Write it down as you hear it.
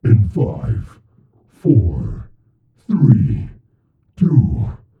5, 4, 3, 2,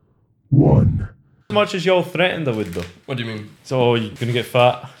 1. As much as y'all threatened I would though. What do you mean? So, you're gonna get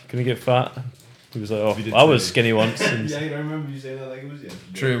fat? Gonna get fat? He was like, oh, I was skinny once. And Yeah, I remember you saying that like it was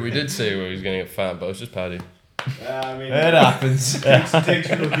yesterday. True, we did say we was going to get fat, but it was just Paddy. I mean, It happens. it takes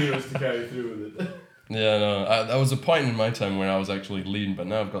real heroes to carry through with it. Yeah, no, that was a point in my time where I was actually lean, but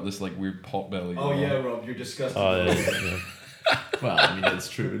now I've got this like weird pot belly. Oh yeah, Rob, you're disgusting. oh, yeah. Well, I mean that's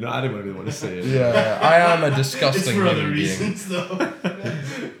true. No, I didn't really want to say it. Yeah, I am a It's disgusting for other human being. reasons though.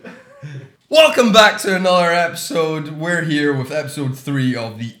 Welcome back to another episode. We're here with episode 3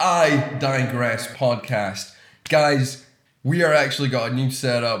 of the I Digress podcast. Guys, we are actually got a new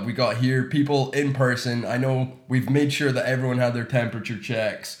setup. We got here people in person. I know we've made sure that everyone had their temperature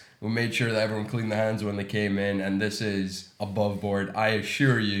checks. We made sure that everyone cleaned their hands when they came in, and this is above board. I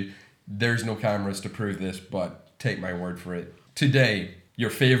assure you, there's no cameras to prove this, but take my word for it. Today, your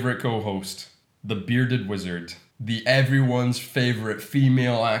favorite co-host, the bearded wizard, the everyone's favorite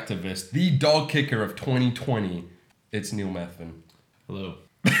female activist, the dog kicker of 2020, it's Neil Methvin. Hello.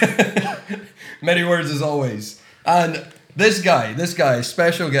 Many words as always. And this guy,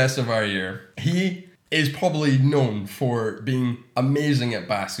 special guest of our year, he is probably known for being amazing at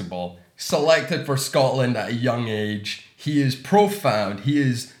basketball, selected for Scotland at a young age. He is profound. He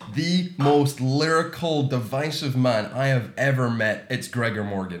is the most lyrical, divisive man I have ever met. It's Gregor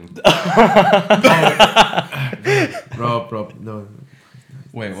Morgan. Rob, no.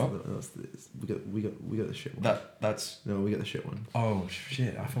 Wait, what? We got the shit one. We got the shit one. Oh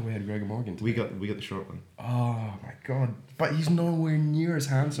shit! I thought we had Gregor Morgan today. We got the short one. Oh my god! But he's nowhere near as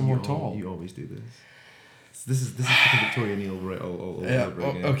handsome or tall. You always do this. This is fucking Victoria Neal right all Yeah. over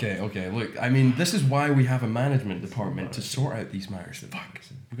again. Okay. Look, I mean, this is why we have a management department to sort out these matters. Fuck.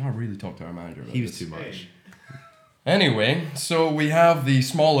 We gotta really talk to our manager about He was this. too much. Anyway, so we have the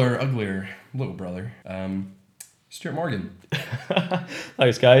smaller, uglier little brother, Stuart Morgan.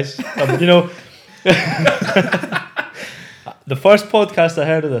 Thanks, guys. The first podcast I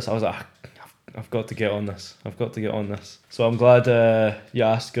heard of this, I was like, I've got to get on this. So I'm glad you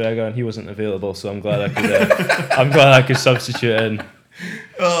asked Gregor, and he wasn't available. So I'm glad I could substitute in.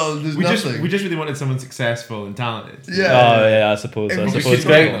 Oh, there's We nothing. just really wanted someone successful and talented. Yeah. Oh yeah, I suppose. If we could keep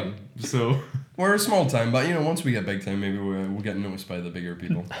Greg, going. So We're a small time, but once we get big time, maybe we'll get noticed by the bigger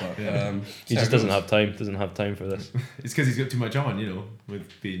people. But he just doesn't have time. Doesn't have time for this. it's because he's got too much on, with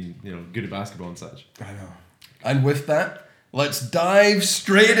being good at basketball and such. I know. And with that, let's dive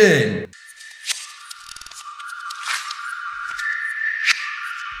straight in.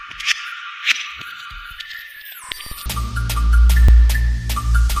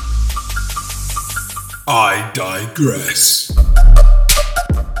 I digress.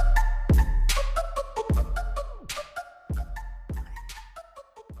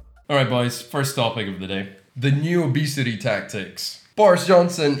 Alright boys, first topic of the day. The new obesity tactics. Boris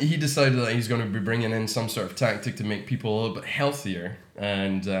Johnson, he decided that he's going to be bringing in some sort of tactic to make people a little bit healthier.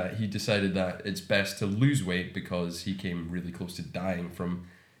 And he decided that it's best to lose weight because he came really close to dying from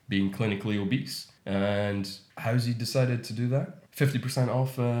being clinically obese. And how's he decided to do that? 50%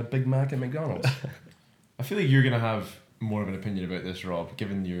 off Big Mac at McDonald's. I feel like you're gonna have more of an opinion about this, Rob,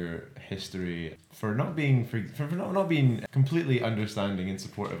 given your history for not being not being completely understanding and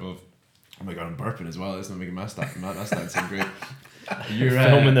supportive of. Oh my god, I'm burping as well. It's not making my stuff. That's not sound great. You're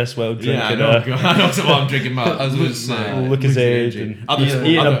Filming this while drinking. Yeah, I know. I know. So while I'm drinking my. I was gonna say, Lucas Aid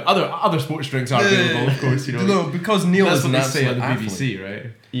energy. and Other sports drinks are available, of course. No, because Neil That's is what an they say on absolute the athlete. BBC,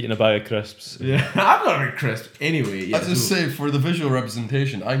 right? eating a bag of crisps. Yeah, I'm not very crisp. Anyway, yeah. I just say, for the visual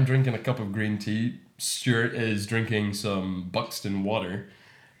representation, I'm drinking a cup of green tea, Stuart is drinking some Buxton water,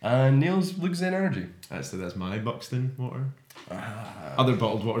 and Neil's Lucas Aid energy. That's my Buxton water. Other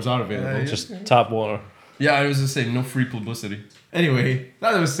bottled waters are available. Yeah. Just tap water. Yeah, I was just saying, no free publicity. Anyway,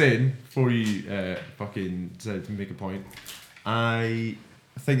 that I was saying before you fucking decided to make a point. I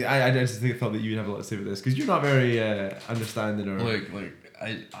think I thought that you'd have a lot to say about this because you're not very understanding or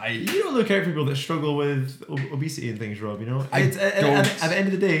I you don't look out for people that struggle with obesity and things, Rob. I It's, at don't. at the end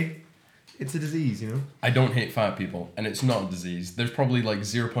of the day, it's a disease. I don't hate fat people, and it's not a disease. There's probably like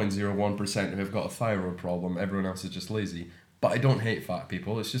 0.01% who have got a thyroid problem. Everyone else is just lazy. But I don't hate fat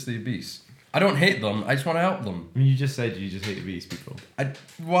people. It's just the obese. I don't hate them. I just want to help them. I mean, you just said you just hate obese people.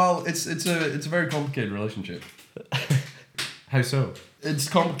 It's a very complicated relationship. How so? It's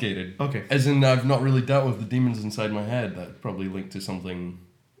complicated. Okay. As in, I've not really dealt with the demons inside my head that probably linked to something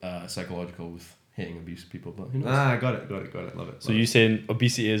psychological with hating obese people. But who knows? Got it. Love it. So you saying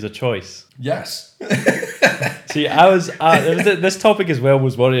obesity is a choice? Yes. See, this topic as well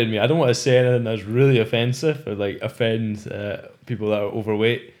was worrying me. I don't want to say anything that's really offensive or like offend people that are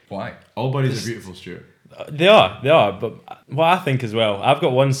overweight. Why? All bodies are beautiful, Stuart. They are. But what I think as well, I've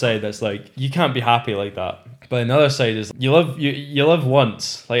got one side that's like, you can't be happy like that. But another side is, you live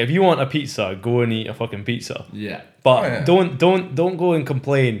once. Like, if you want a pizza, go and eat a fucking pizza. Yeah. But Oh, yeah. don't go and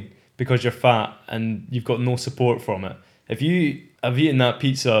complain because you're fat and you've got no support from it. If you have eaten that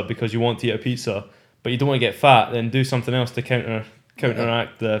pizza because you want to eat a pizza, but you don't want to get fat, then do something else to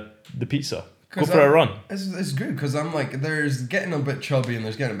counteract the pizza. Go for a run. It's good because I'm like, there's getting a bit chubby and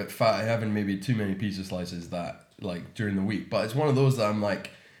there's getting a bit fat, having maybe too many pizza slices that like during the week. But it's one of those that I'm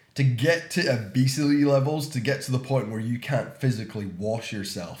like, to get to obesity levels, to get to the point where you can't physically wash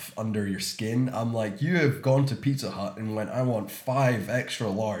yourself under your skin, I'm like, you have gone to Pizza Hut and went, I want 5 extra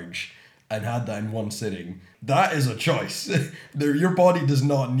large, and had that in one sitting. That is a choice. Your body does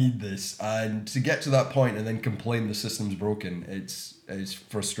not need this, and to get to that point and then complain the system's broken, it's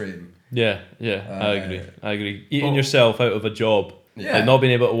frustrating. Yeah, I agree. Eating yourself out of a job, Yeah. like not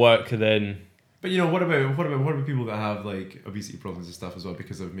being able to work, then. But you know, what about people that have like obesity problems and stuff as well,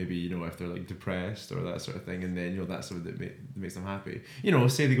 because of maybe, you know, if they're like depressed or that sort of thing, and then, you know, that's something that makes them happy. You know,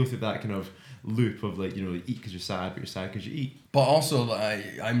 say they go through that kind of loop of like, you know, eat because you're sad, but you're sad because you eat. But also,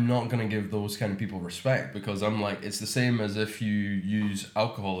 I'm not going to give those kind of people respect, because I'm like, it's the same as if you use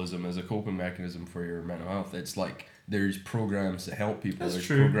alcoholism as a coping mechanism for your mental health. It's like, there's programs to help people. That's there's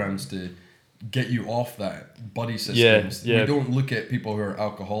true. Programs to get you off that buddy systems. Yeah. We don't look at people who are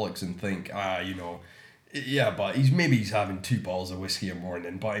alcoholics and think, you know, yeah, but he's having 2 bottles of whiskey a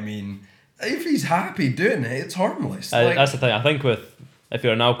morning. But I mean, if he's happy doing it, it's harmless. That's the thing. I think if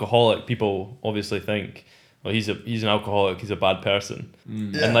you're an alcoholic, people obviously think, well, he's an alcoholic, he's a bad person,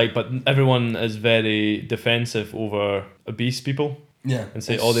 Yeah. and like, but everyone is very defensive over obese people, Yeah, and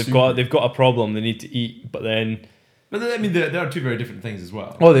say, it's oh, super- they've got a problem, they need to eat, but then. But I mean, there are two very different things as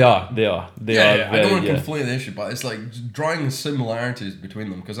well. Oh, they are. They Yeah, are. I don't want to yeah. conflate the issue, but it's like drawing the similarities between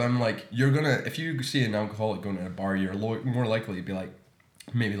them, because I'm like, if you see an alcoholic going to a bar, you're more likely to be like,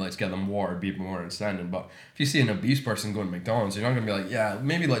 maybe let's get them water, be more understanding. But if you see an obese person going to McDonald's, you're not going to be like, yeah,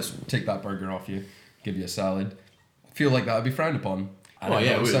 maybe let's take that burger off you, give you a salad. Feel like that would be frowned upon. I Well, don't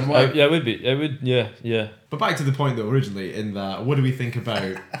yeah, it understand would. why. Yeah, it would be. It would. Yeah. But back to the point though, originally, in that, what do we think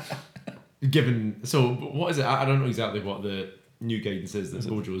about what is it? I don't know exactly what the new guidance is that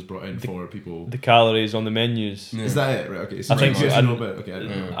Bojo has brought in for people. The calories on the menus. Yeah. Is that it? Right. Okay. So I think maybe so. I know about. Okay. I don't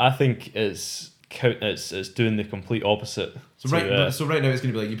know. I think it's doing the complete opposite. So right now it's going to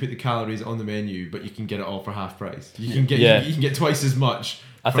be like, you put the calories on the menu, but you can get it all for half price. You can get Yeah. you can get twice as much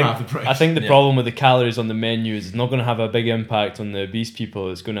for half the price. I think the Yeah. problem with the calories on the menu is it's not going to have a big impact on the obese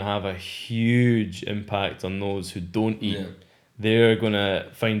people. It's going to have a huge impact on those who don't eat. Yeah. They're going to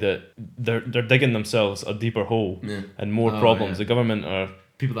find that they're digging themselves a deeper hole Yeah. and more Oh, problems. yeah. The government are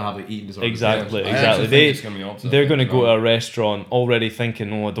people that have like eating disorders. exactly. I actually think They it's gonna be opposite they're of going to that, go to right? a restaurant already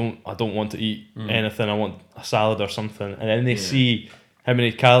thinking, oh, I don't want to eat anything. I want a salad or something, and then they see how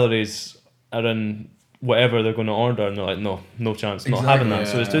many calories are in whatever they're going to order, and they're like, no chance, not having that.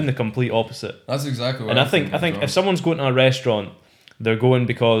 So it's yeah. doing the complete opposite. That's exactly what And I I'm think thinking as well. if someone's going to a restaurant, they're going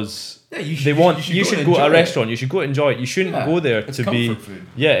because Yeah, you they want. You should should go go to a enjoy it. restaurant. You should go enjoy it. You shouldn't Yeah, go there it's to be. comfort food.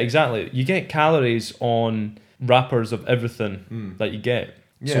 Yeah, exactly. You get calories on wrappers of everything that you get.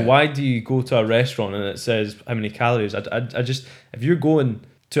 So Yeah. why do you go to a restaurant and it says how many calories? I just, if you're going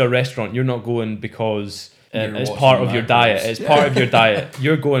to a restaurant, you're not going because You're it's watching part of your macros. diet. It's part of your diet.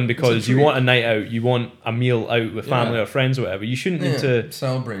 You're going because you treat. want a night out. You want a meal out with family Yeah. or friends or whatever. You shouldn't Yeah, need to.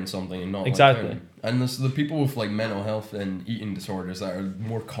 celebrating something and not Exactly. Like, and the people with like mental health and eating disorders that are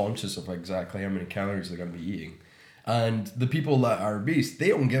more conscious of exactly how many calories they're going to be eating, and the people that are obese, they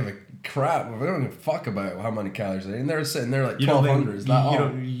don't give a crap. They don't give a fuck about how many calories they're eating. They're sitting there like You don't 1,200. think Is that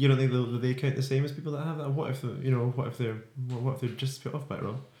all? you don't think that they count the same as people that have that? What if they're just put off by it,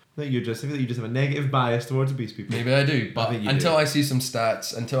 Rob? I feel like you just have a negative bias towards obese people. Maybe I do, but think you until do. I see some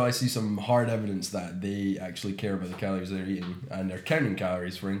stats, until I see some hard evidence that they actually care about the calories they're eating and they're counting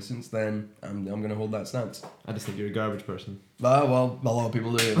calories, for instance, then I'm going to hold that stance. I just think you're a garbage person. Well, a lot of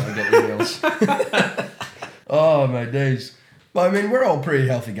people do, and I get emails. Oh, my days. But I mean, we're all pretty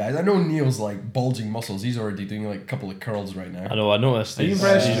healthy guys. I know Neil's like bulging muscles. He's already doing like a couple of curls right now. I know. I noticed. Are you these-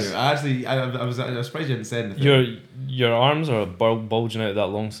 impressed? these- Stu? I was surprised you hadn't said anything. Your arms are bulging out of that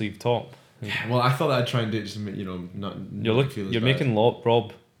long sleeve top. Well, I thought I'd try and do it just to make, not. You're making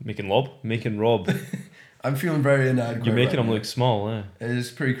Rob. I'm feeling very inadequate. You're making right him now. look small. Eh? It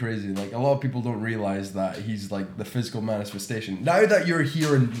is pretty crazy. Like, a lot of people don't realize that he's like the physical manifestation. Now that you're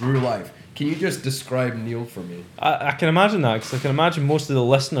here in real life, can you just describe Neil for me? I can imagine that, because I can imagine most of the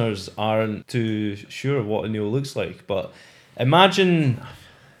listeners aren't too sure what a Neil looks like. But imagine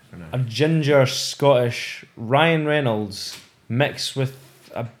a ginger Scottish Ryan Reynolds mixed with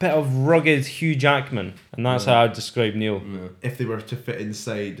a bit of rugged Hugh Jackman, and that's how I'd describe Neil. Yeah. If they were to fit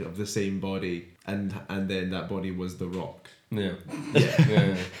inside of the same body, and then that body was The Rock. Yeah.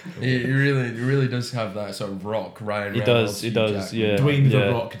 Yeah. He really does have that sort of rock Ryan Reynolds. He does, yeah. Dwayne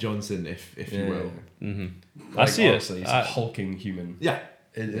The Rock Johnson, if you will. Mm-hmm. Like, I see honestly, it. He's a hulking human. Yeah.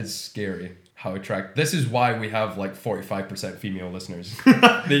 It's scary how attractive. This is why we have like 45% female listeners.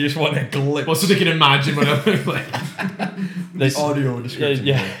 They just want a glimpse. Well, so they can imagine what I look like. This audio description.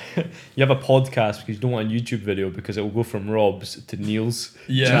 Yeah. You have a podcast because you don't want a YouTube video because it will go from Rob's to Neil's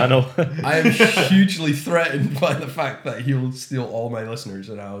channel. I am hugely threatened by the fact that he'll steal all my listeners,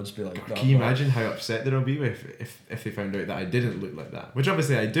 and I'll just be like, Can you imagine how upset they'll be if they found out that I didn't look like that? Which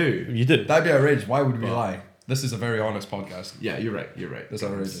obviously I do. You do. That'd be outrageous. Why would we lie? This is a very honest podcast. Yeah, you're right. That's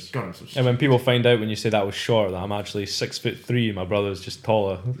outrageous. God, I'm so And when people find out when you say that I was short, that I'm actually 6'3", my brother's just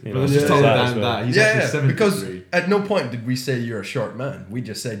taller. You know, Brother's just taller than that. He's actually 7'3". Because at no point did we say you're a short man. We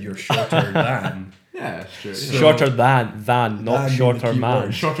just said you're shorter than. Yeah, sure. So- Shorter than, not Than shorter being the key man.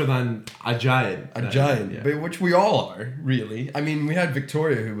 word. Shorter than a giant. A giant, Yeah. but which we all are, really. I mean, we had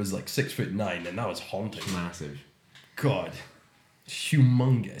Victoria who was like 6'9", and that was haunting. Massive. God,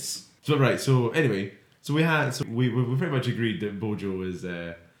 humongous. So right. So anyway, we pretty much agreed that Bojo is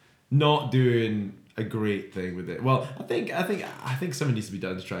not doing a great thing with it. Well, I think something needs to be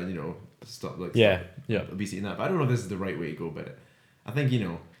done to try and stop Yeah. obesity and that. But I don't know if this is the right way to go about it. I think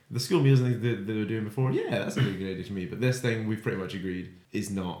the school meals and things that they were doing before. Yeah, that's a really good idea to me. But this thing we've pretty much agreed is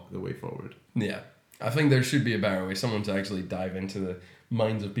not the way forward. Yeah, I think there should be a better way. Someone to actually dive into the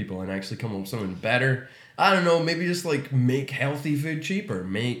minds of people and actually come up with something better. I don't know, maybe just like make healthy food cheaper,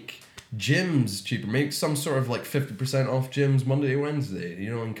 make gyms cheaper, make some sort of like 50% off gyms Monday, Wednesday.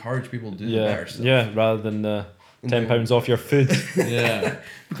 Encourage people to do the better stuff. Yeah, rather than £10 off your food. Yeah.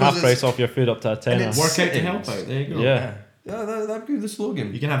 Half price off your food up to a tenner. it's- Work out to Settings. help out. There you go. Yeah. Yeah, that'd be the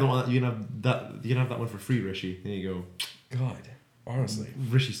slogan. You can have the one. You can have that one for free, Rishi. There you go. God, honestly.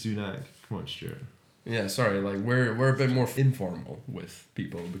 Rishi Sunak. Come on, Stuart. Yeah, sorry, like we're a bit more informal with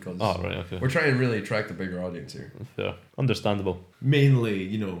people because Oh, right, okay. we're trying to really attract a bigger audience here. Fair. Understandable. Mainly,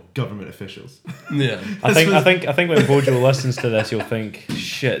 government officials. Yeah. I think when Bojo listens to this, he'll think,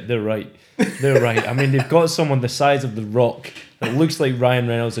 shit, they're right. They're right. I mean, they've got someone the size of The Rock that looks like Ryan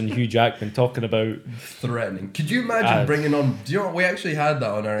Reynolds and Hugh Jackman talking about... Threatening. Could you imagine bringing on... Do you know what? We actually had that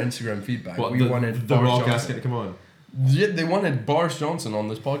on our Instagram feedback. What, we wanted the Boris Rock Johnson. asking to come on. Yeah, they wanted Boris Johnson on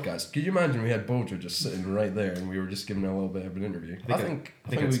this podcast. Could you imagine we had Bojo just sitting right there and we were just giving a little bit of an interview? I think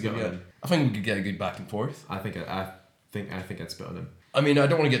we could get a good back and forth. I think I'd spit on him. I mean, I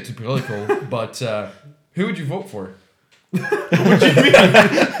don't want to get too political, but who would you vote for? What do you mean?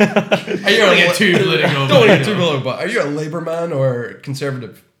 Are you Don't get too political. Don't get too political, but are you a Labour man or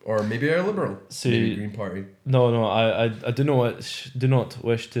conservative? Or maybe a liberal? See, maybe Green Party. No, I do not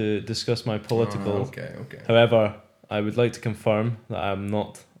wish to discuss my political... Okay. However, I would like to confirm that I am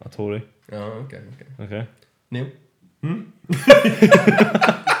not a Tory. Oh, okay. Okay? Neil?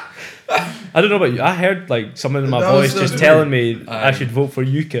 I don't know about you. I heard like someone in my That was voice so just weird. telling me I should vote for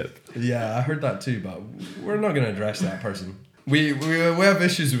UKIP. Yeah, I heard that too, but we're not going to address that person. We have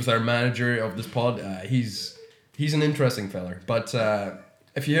issues with our manager of this pod. He's an interesting feller, but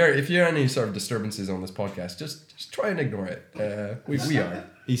if you hear any sort of disturbances on this podcast, just try and ignore it. We are.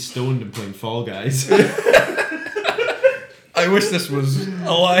 He's stoned and playing Fall Guys. I wish this was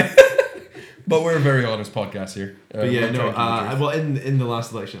a lie, but we're a very honest podcast here. But yeah, we're no. trying to be the truth. Well, in the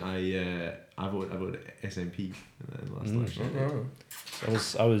last election, I voted SNP in the last election. Oh.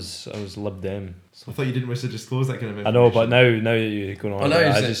 I was Lib Dem. I thought you didn't wish to disclose that kind of I information. know, but now that you're going on, Oh, now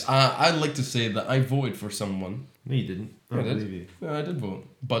about you it, say, I'd like to say that I voted for someone. No, you didn't. I I don't did. believe you. Yeah, I did vote,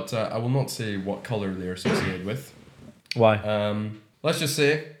 but I will not say what color they're associated with. why? Let's just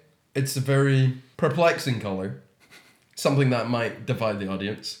say it's a very perplexing color, something that might divide the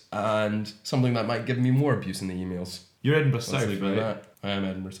audience, and something that might give me more abuse in the emails. You're Edinburgh Let's South, leave it at right? that. I am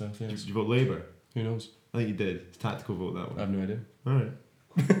Edinburgh South. Yes. Did you vote Labour? Who knows? I think you did. It's a tactical vote, that I one. have no idea. Alright.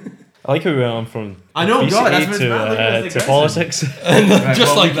 I like how we went on from I know, obesity God, that's what it's bad, look at this to aggressive. politics. Right,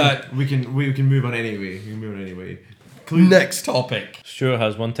 Just like we that. can, we can move on anyway. Next topic, Stuart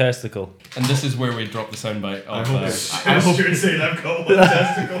has one testicle. and this is where we drop the soundbite I of hope I hope saying I've got one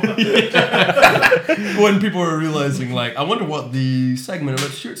testicle. when people are realizing, like, I wonder what the segment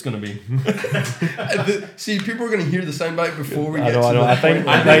about Stuart's going to be. See, people are going to hear the soundbite before we I get know. to the I think point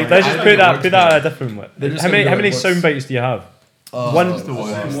like, where- let's I just think it works put that better. a different way. They're just How many gonna be like, sound bites do you have? Oh, One- It's the one.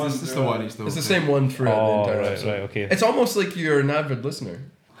 It's just the one. It's the same one throughout the Oh, entire right, episode. okay. It's almost like you're an avid listener.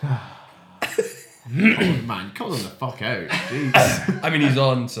 Man, call them the fuck out. Jeez. I mean, he's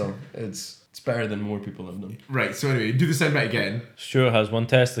on, so it's It's better than more people have done. Right, so anyway, do the soundbite again, Stuart has one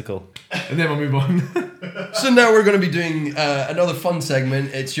testicle. and then we'll move on. So now we're going to be doing another fun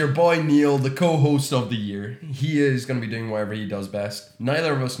segment. It's your boy Neil, the co-host of the year. He is going to be doing whatever he does best.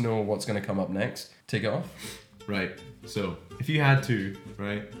 Neither of us know what's going to come up next. Take it off. Right, so if you had to,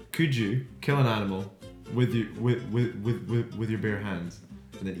 right, could you kill an animal with your with your bare hands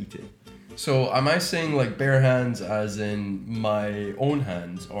and then eat it? So am I saying like bare hands as in my own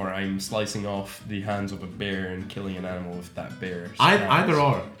hands, or I'm slicing off the hands of a bear and killing an animal with that bear's hands? Either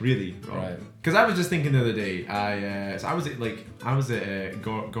or, really. Right. Because I was just thinking the other day, I was at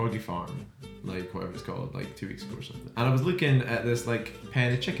Gorgie Farm, like whatever it's called, like 2 weeks ago or something, and I was looking at this like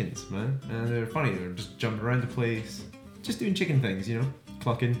pen of chickens, man, and they're funny. They're just jumping around the place, just doing chicken things, you know,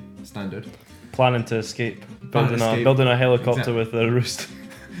 clucking, standard. Planning to escape. Planning to escape. Building a helicopter Exactly. with a roost.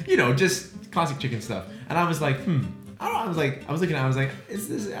 You know, just classic chicken stuff. And I was like, I don't know, I was looking at it, I was like,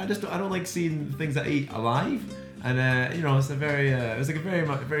 I don't like seeing things that I eat alive. And you know, it's a very, it was like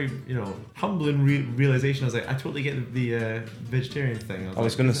a very, you know, humbling realization. I was like, I totally get the vegetarian thing. I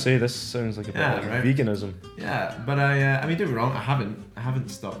was like, going to is say, this sounds like a bit Yeah, like right. veganism. Yeah, but I mean, don't get me wrong, I haven't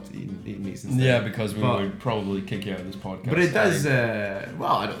stopped eating meat since then. Yeah, because we But- would probably kick you out of this podcast. But it does.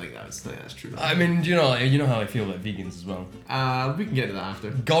 Well, I don't think that's true. I mean, you know how I feel about vegans as well. We can get to that after.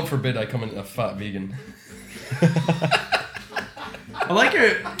 God forbid I come into a fat vegan. I like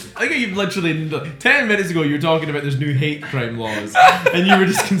how you've literally 10 minutes ago you were talking about there's new hate crime laws, and you were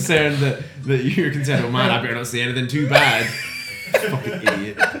just concerned that you're concerned. Oh man, I better not say anything too bad. Fucking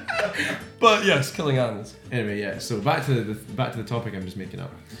idiot. But yes, killing animals. Anyway, yeah. So back to the topic I'm just making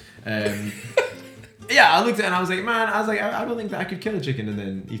up. Yeah, I looked at it and I was like, man, I don't think that I could kill a chicken and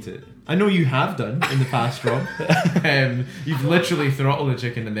then eat it. I know you have done in the past, Rob. You've literally throttled a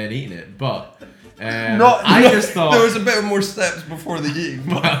chicken and then eaten it, but. I just thought there was a bit more steps before the eating.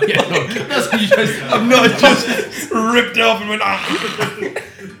 Well, yeah, no, that's what you just. I'm not just ripped it off and went ah.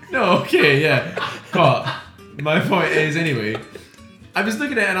 No, okay, yeah. But my point is, anyway, I was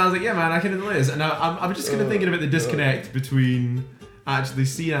looking at it and I was like, yeah, man, I can do this. And I'm just kind of thinking about the disconnect between actually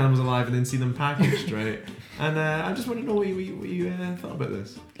seeing animals alive and then see them packaged, right? And I just want to know what you thought about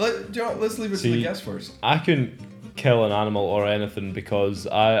this. Do you know what, let's leave it to the guest first. I couldn't kill an animal or anything because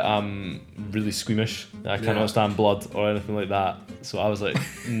I am really squeamish. I cannot stand blood or anything like that. So I was like,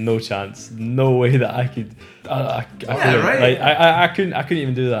 no chance, no way that I could. I couldn't, right. Like, I couldn't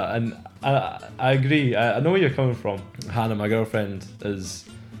even do that. And I agree. I know where you're coming from. Hannah, my girlfriend, is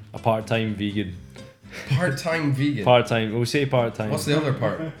a part-time vegan. Part-time vegan. Part-time. We say part-time. What's the other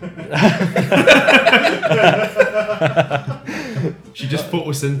part? She just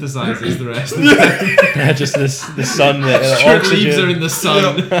photosynthesizes the rest of the time. Yeah, just the sun, the Stuart leaves her oxygen. in the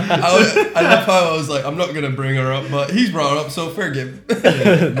sun. I love how I was like, I'm not gonna bring her up, but he's brought her up, so fair game.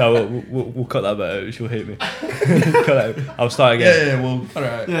 No, we'll cut that bit out. She'll hate me. Cut it out. I'll start again. Yeah, well,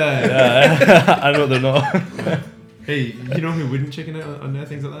 alright. Yeah. I know they're not. Hey, you know who wouldn't chicken out on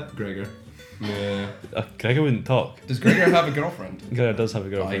things like that? Gregor. Yeah. Gregor wouldn't talk. Does Gregor have a girlfriend? Gregor does have a Oh,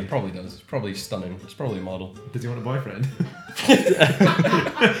 he girlfriend. probably does. It's probably stunning. It's probably a model. Does he want a boyfriend?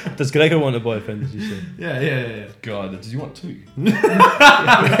 Does Gregor want a boyfriend, did you say? Yeah. God, does he want two?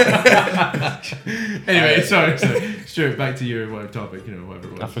 Anyway, sorry. Stuart, back to your whatever topic, whatever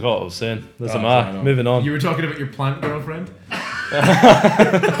it was. I forgot what I was saying. Doesn't Oh, matter. I know. Moving on. You were talking about your plant girlfriend?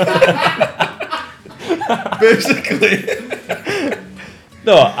 Basically.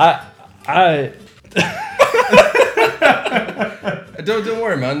 No, I Don't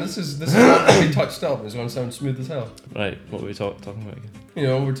worry, man. This is not going to be touched up. It's going to sound smooth as hell. right. What were we talking about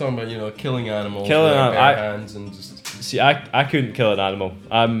again? We're talking about killing animals, Killing with our animal- bare hands, and just. See, I couldn't kill an animal.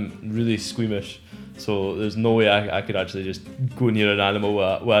 I'm really squeamish, so there's no way I could actually just go near an animal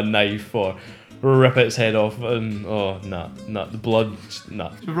with a knife or rip its head off. And nah, the blood,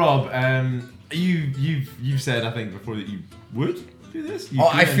 nah. So Rob, you've said, I think, before that you would do this? You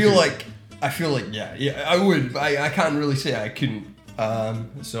I could feel do- like yeah, I would. But I can't really say I couldn't.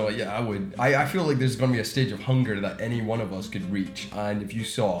 So yeah, I would. I feel like there's gonna be a stage of hunger that any one of us could reach, and if you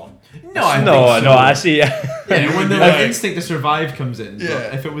saw, No, I No, think so. no, I see. Yeah, when the Like- instinct to survive comes in. Yeah,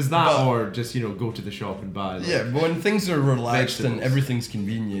 But if it was that, but- or just go to the shop and buy. yeah, but when things are relaxed and Vegetables. everything's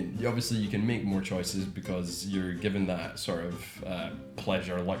convenient, obviously you can make more choices because you're given that sort of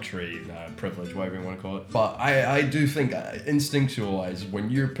pleasure, luxury, privilege, whatever you want to call it. But I do think instinctual wise, when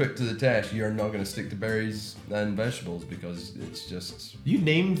you're put to the test, you're not going to stick to berries and vegetables because it's just. You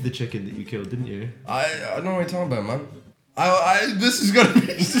named the chicken that you killed, didn't you? I don't know what you're talking about, man. This is gonna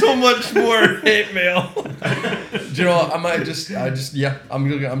be so much more hate mail. Do you know what? I'm just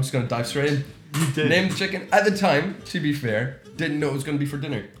gonna dive straight in. You did. Name the chicken. At the time, to be fair, didn't know it was gonna be for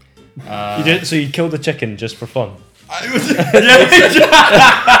dinner. You did, so you killed a chicken just for fun? I was,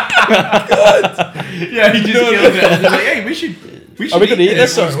 Yeah, he just killed it. And they're like, hey, we should Are we gonna eat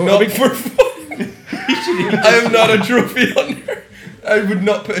this or not for fun. I am not a trophy hunter. I would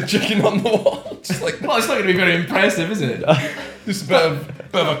not put a chicken on the wall. Just like, well, it's not going to be very impressive, is it? just a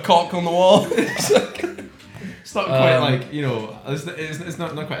bit of a cock on the wall. It's not quite like, you know, it's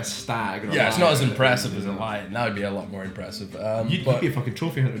not quite a stag. Or a Yeah, it's lion not as or impressive as anything, a lion. That would be a lot more impressive. You'd but, be a fucking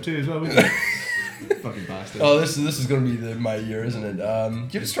trophy hunter too, as well, wouldn't you? Fucking bastard. oh, this is going to be my year, isn't it?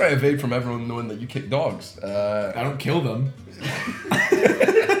 You just try to evade from everyone knowing that you kick dogs. I don't kill them.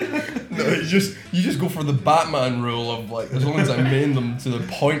 No, you just go for the Batman rule of like, as long as I maim them to the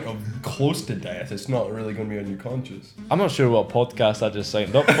point of close to death, it's not really going to be on your conscience. I'm not sure what podcast I just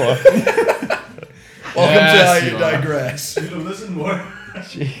signed up for. Welcome Yes, to you I are. Digress, Listen more.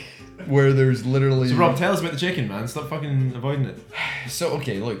 where there's literally. So Rob, tell us about the chicken, man. Stop fucking avoiding it. So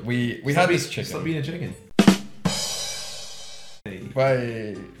okay, look, we had this chicken. Stop being a chicken.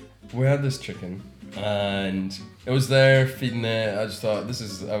 We had this chicken, and it was there feeding it. I just thought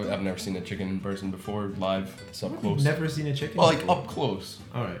I've never seen a chicken in person before, live, it's up close. Never seen a chicken. Well, like before? up close.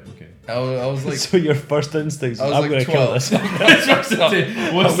 All right, okay. I was like, So your first instinct is, I was I'm like gonna 12. kill this.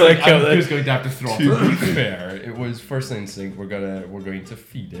 What's gonna like, kill who's this. going to have to to throttle? be fair, it was first instinct. We're going to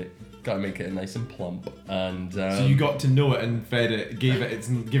feed it. Gotta make it nice and plump. And So you got to know it and fed it, give it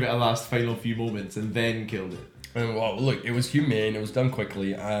a last final few moments, and then killed it. and, well, look, it was humane. It was done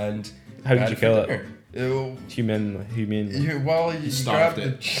quickly, and How did had you it kill for it? dinner. Humane. You Starved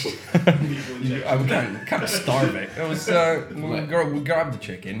grabbed it. I would kind of starve it. It was we grabbed the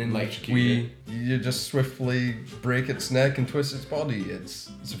chicken and you just swiftly break its neck and twist its body. It's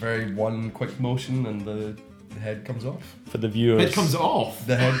a very one quick motion and the head comes off. For the viewers. It comes off.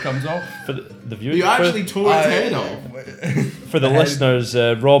 The head comes off. For the viewers. You actually tore its head off. For the head- listeners,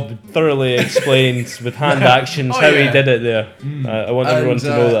 Rob thoroughly explained with hand actions Oh, how yeah. he did it there. I want everyone to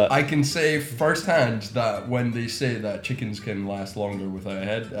know that. I can say firsthand that when they say that chickens can last longer without a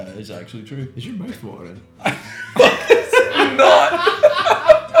head, that is actually true. Is your mouth watering?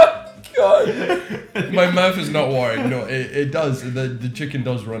 God. My mouth is not watering. No, it does. The chicken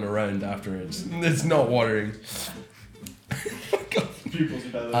does run around after it's not watering.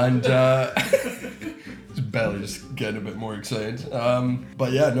 And his belly just getting a bit more excited.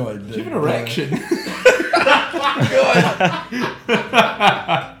 But yeah, no, I did. Do you have an erection?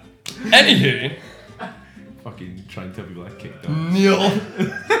 Anywho, Fucking trying to tell people I kicked off. Neil,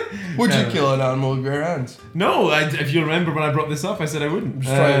 would you kill an animal with bare hands? No, if you remember when I brought this up, I said I wouldn't.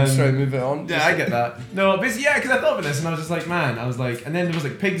 Just try and move it on. Yeah, I get that. No, but yeah, because I thought about this and I was just like, man, and then there was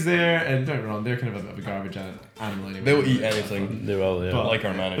like pigs there, and don't get me wrong, they're kind of a bit of a garbage animal anyway. They'll eat anything. They will, yeah. But- Like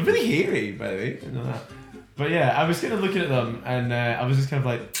our They're manager. really hairy, by the way. You know that. But yeah, I was kind of looking at them, and I was just kind of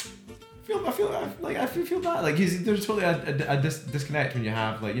like, I feel bad. Like there's totally a disconnect when you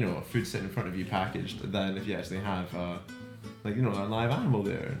have like food sitting in front of you packaged than if you actually have a live animal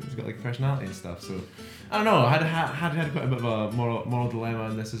there. And it's got like personality and stuff. So I don't know. I had to put a bit of a moral dilemma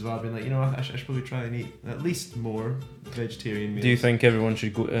in this as well. Being like, I should probably try and eat at least more vegetarian meals. Do you think everyone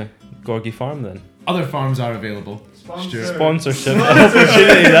should go to Gorgie Farm then? Other farms are available? Stuart. Sponsorship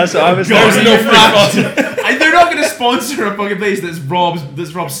opportunity. That's what I was There's thinking. no free sponsor. They're not going to sponsor a fucking place that's Rob's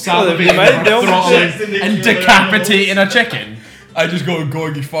salivating they might. They'll- throttling and decapitating a chicken. I just go to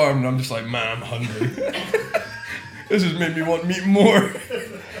Gorgie Farm and I'm just like, man, I'm hungry. This has made me want meat more.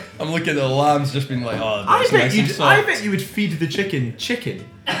 I'm looking at the lambs just being like, oh, I that's bet nice and you. soft. I bet you would feed the chicken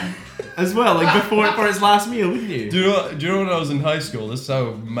as well, like for its last meal, wouldn't you? Do you know when I was in high school? This is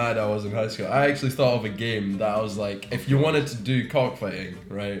how mad I was in high school. I actually thought of a game that I was like, if you wanted to do cockfighting,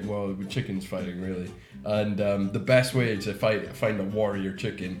 right? Well, with chickens fighting, really. And the best way to find a warrior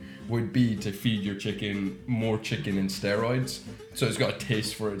chicken would be to feed your chicken more chicken and steroids, so it's got a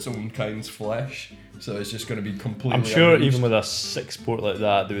taste for its own kind's flesh. So it's just going to be completely. I'm sure unleashed. even with a sick sport like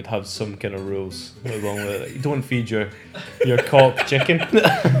that, they would have some kind of rules along with it. Like, you don't feed your cock chicken. God,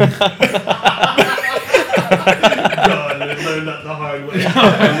 I learned that the hard way.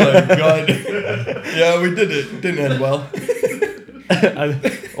 Oh my god. Yeah, we did it. Didn't end well.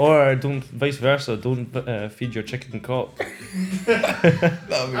 Or don't, vice versa, don't feed your chicken cock. That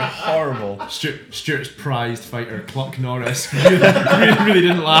would be horrible. Stuart's prized fighter, Cluck Norris, really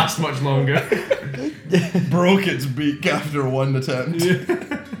didn't last much longer. Broke its beak after one attempt.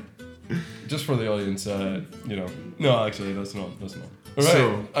 Just for the audience, No, actually, that's not. Right.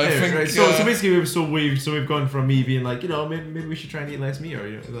 So, I think. right. So basically, we've gone from me being like, maybe we should try and eat less meat,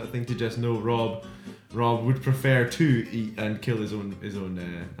 or that thing to just know Rob would prefer to eat and kill his own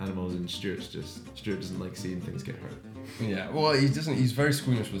animals, and Stuart doesn't like seeing things get hurt. Yeah, well, he doesn't. He's very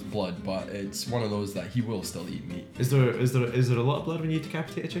squeamish with blood, but it's one of those that he will still eat meat. Is there a lot of blood when you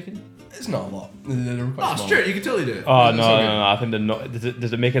decapitate a chicken? It's not a lot. They're quite small. Sure, you can totally do it. Oh It's no, okay. no, no! I think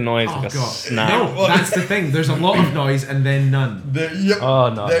does it make a noise like a snap? No, that's the thing. There's a lot of noise and then none. Yep. Oh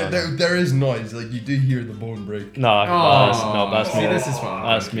no, no. There is noise. Like you do hear the bone break. No, that's see, me. this is fun.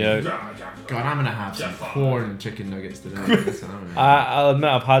 That's me out. God, I'm gonna have some corn chicken nuggets today. That's what I'm gonna I'll admit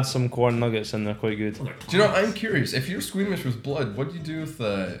I've had some corn nuggets and they're quite good. Do you know? I'm curious. If you're squeamish with blood, what do you do with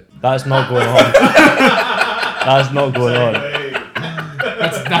the? That's not going on. That's not going on.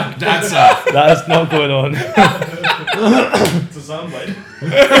 That's That's not going on. It's a soundbite.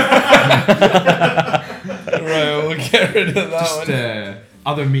 Right, we'll get rid of that just one.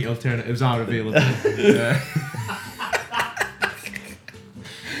 other meat alternatives are available.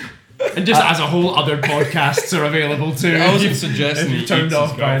 And just as a whole, other podcasts are available too. I wasn't suggesting If you he turned eats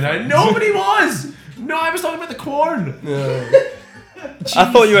off his by now. girlfriend. Nobody was. No, I was talking about the corn.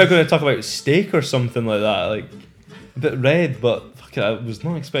 I thought you were going to talk about steak or something like that, like a bit red, but fuck it, I was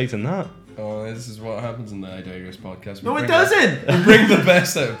not expecting that. Oh, this is what happens in the I Digress podcast. We No, it bring doesn't. We bring the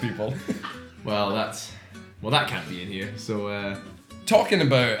best out of people. Well, that can't be in here. So Talking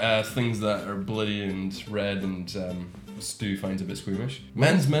about things that are bloody and red and Stu finds a bit squeamish.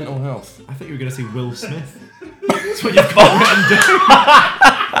 Men's mental health. I thought you were gonna say Will Smith. That's what you've got written down.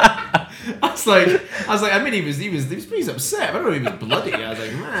 I was like, I mean, he was pretty upset. I don't know if he was bloody. I was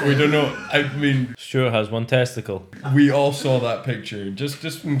like, man. We don't know. I mean, Stuart has one testicle. we all saw that picture.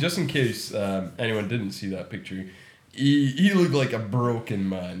 Just in case anyone didn't see that picture, he looked like a broken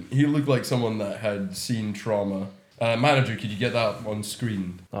man. He looked like someone that had seen trauma. Manager, could you get that on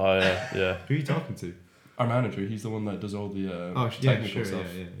screen? Oh yeah. Who are you talking to? Our manager, he's the one that does all the technical stuff.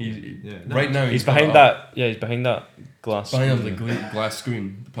 Right now, He's got behind it that. Yeah, he's behind that glass. behind the glass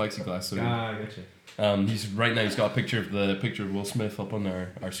screen, the plexiglass. So Gotcha. he's got a picture of Will Smith up on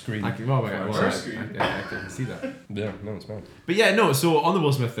our screen. I can see that. Yeah, no, it's bad. But yeah, no. So on the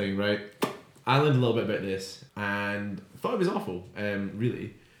Will Smith thing, right? I learned a little bit about this and thought it was awful.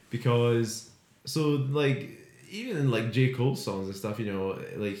 Really, because like. Even in like J. Cole's songs and stuff, you know,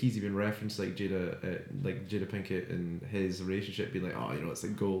 like he's even referenced like Jada Pinkett and his relationship being like, oh, you know, it's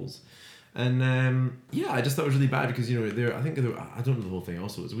like goals, and I just thought it was really bad because you know I don't know the whole thing.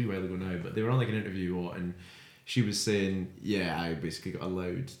 Also, it was a wee while ago now, but they were on like an interview and she was saying, yeah, I basically got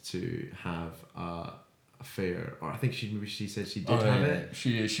allowed to have a affair, or I think she said she did have it.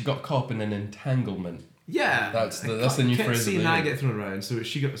 She got caught up in an entanglement. Yeah, that's the new phrase. Seeing that get thrown around. So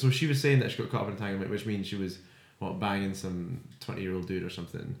she was saying that she got caught up in entanglement, which means she was banging some 20-year-old dude or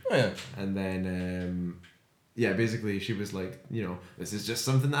something. Oh yeah. And then basically she was like, you know, this is just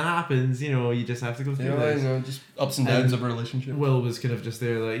something that happens. You know, you just have to go through this. You know, just ups and downs of a relationship. Will was kind of just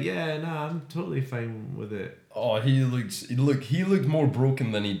there like, yeah, nah, I'm totally fine with it. Oh, he looked more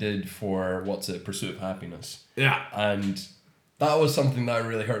broken than he did for Pursuit of Happiness. Yeah. And that was something that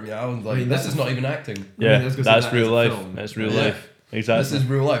really hurt me. I was like, this is not even acting. Yeah, I mean, that's real life. film. That's real life. Exactly. This is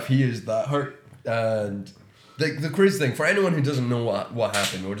real life. He is that hurt. And the crazy thing, for anyone who doesn't know what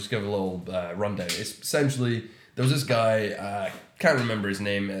happened, we'll just give a little rundown. It's essentially, there was this guy, can't remember his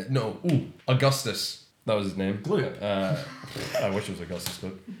name. Augustus. That was his name. Gloop. I wish it was Augustus,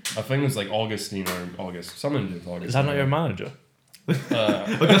 but I think it was like Augustine or August. Something to do with August. Is that not your manager?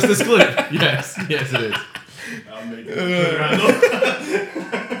 Augustus Gloop. Yes, it is. I'll make it.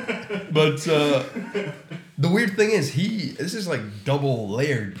 But the weird thing is, this is like double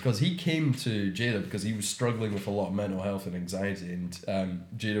layered because he came to Jada because he was struggling with a lot of mental health and anxiety, and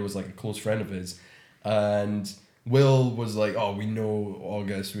Jada was like a close friend of his, and Will was like, oh, we know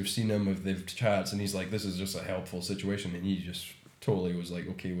August, we've seen him with the chats, and he's like, this is just a helpful situation, and he just totally was like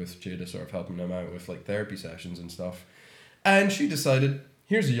okay with Jada sort of helping him out with like therapy sessions and stuff, and she decided,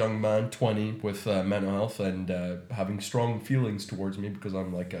 here's a young man, 20, with mental health and having strong feelings towards me because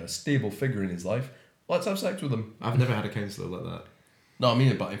I'm like a stable figure in his life. Let's have sex with him. I've never had a counsellor like that. Not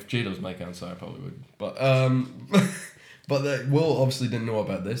me, but if Jada was my counselor, I probably would. But but Will obviously didn't know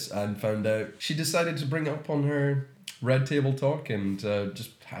about this and found out. She decided to bring it up on her Red Table Talk and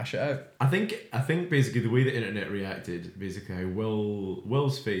just hash it out. I think basically the way the internet reacted, basically how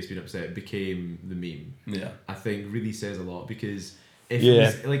Will's face being upset became the meme. Yeah. I think really says a lot because if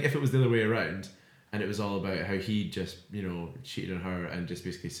it was the other way around, and it was all about how he just, you know, cheated on her and just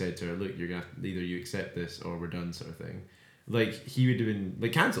basically said to her, look, you're gonna either you accept this or we're done, sort of thing. Like he would have been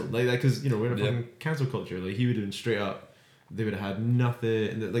like cancelled, like because you know we're in a fucking cancel culture. Like he would have been straight up. They would have had nothing,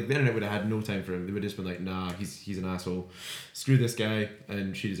 and like the internet would have had no time for him. They would have just been like, nah, he's an asshole. Screw this guy,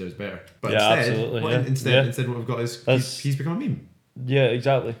 and she deserves better. But Yeah, absolutely, instead, yeah. instead, what we've got is he's become a meme. Yeah,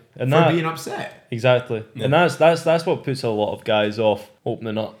 exactly. And for being upset. exactly. Yeah. And that's what puts a lot of guys off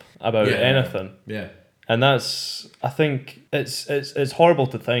opening up about Yeah. anything. Yeah. And I think it's horrible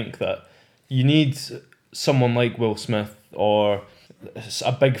to think that you need someone like Will Smith or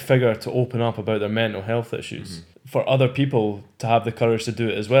a big figure to open up about their mental health issues for other people to have the courage to do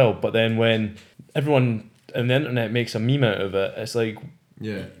it as well. But then when everyone on the internet makes a meme out of it, it's like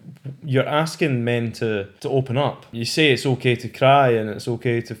Yeah. you're asking men to open up. You say it's okay to cry and it's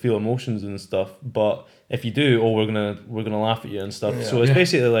okay to feel emotions and stuff, but if you do, we're gonna laugh at you and stuff. Yeah. So it's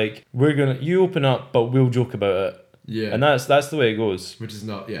basically like you open up, but we'll joke about it. Yeah. And that's the way it goes. Which is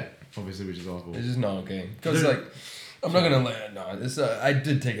not, obviously, which is awful. It's just not okay. Because like, I'm not gonna let no. It's I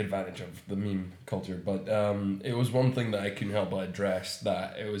did take advantage of the meme culture, but it was one thing that I couldn't help but address.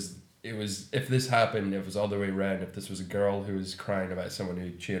 That it was if this happened, if it was the other way around, if this was a girl who was crying about someone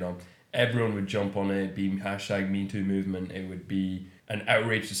who cheated on, everyone would jump on it. It'd be #MeToo movement. It would be an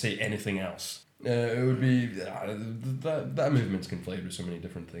outrage to say anything else. It would be that movement's conflated with so many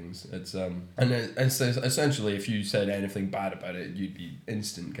different things. It's essentially if you said anything bad about it, you'd be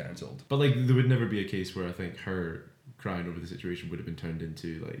instant cancelled. But like, there would never be a case where I think her crying over the situation would have been turned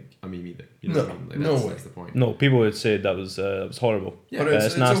into like a meme either. You know No, what I mean? Like, no way. that's the point. No, people would say that was horrible. Yeah, but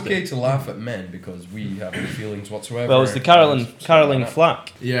it's nasty. okay to laugh at men because we have no feelings whatsoever. Well, it's the Caroline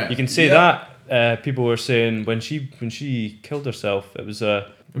Flack. Yeah. You can say Yeah. that. People were saying when she killed herself, it was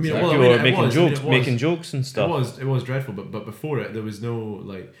I mean, people well, were it making was, jokes, it was. making jokes and stuff. It was dreadful, but before it, there was no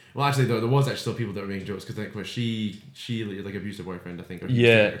like. Well, actually, there was actually still people that were making jokes because like, she like abused her boyfriend, I think. Or he was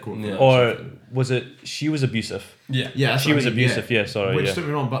taking her to court for it Or something. was it she was abusive? Yeah. Yeah, that's She what was I mean, abusive. Yeah, sorry. Which Yeah. don't get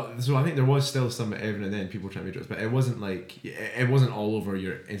me wrong, but so I think there was still some every now and then people trying to make jokes, but it wasn't like it wasn't all over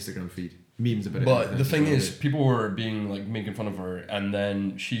your Instagram feed. Memes about it. But the thing is, people were being like making fun of her, and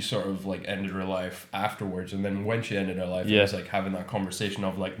then she sort of like ended her life afterwards. And then when she ended her life, it was like having that conversation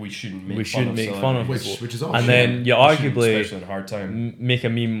of like we shouldn't make fun of celebrities. which is awful. And then you We shouldn't, arguably especially in a hard time. make a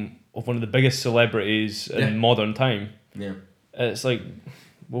meme of one of the biggest celebrities in modern time. Yeah, It's like,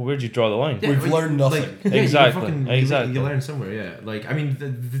 well, where'd you draw the line? We've learned nothing. Exactly, You exactly. learn somewhere, yeah. Like I mean,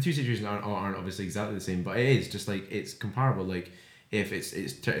 the two situations aren't obviously exactly the same, but it is just like it's comparable. Like if it's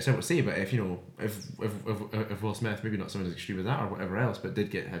terrible to say, but if you know if Will Smith, maybe not someone as extreme as that or whatever else, but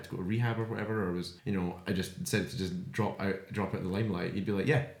had to go to rehab or whatever, or was I just said to just drop out the limelight, you'd be like,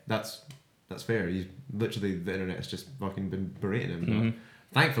 yeah, that's fair. He's literally, the internet has just fucking been berating him.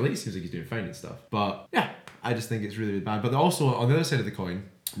 But thankfully, it seems like he's doing fine and stuff. But yeah, I just think it's really, really bad. But also on the other side of the coin,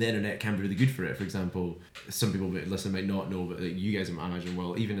 the internet can be really good for it. For example, some people might not know, but like you guys, I imagine,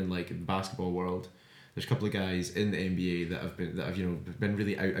 well, even in like the basketball world, there's a couple of guys in the NBA that have been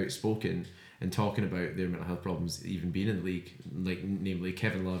really outspoken and talking about their mental health problems, even being in the league, like namely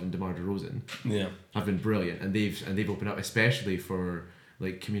Kevin Love and DeMar DeRozan. Yeah, have been brilliant, and they've opened up, especially for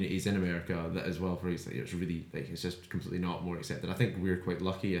like communities in America that as well. For it's really like it's just completely not more accepted. I think we're quite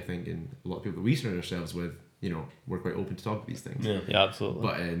lucky. I think in a lot of people that we surround ourselves with, we're quite open to talk about these things. Yeah, absolutely.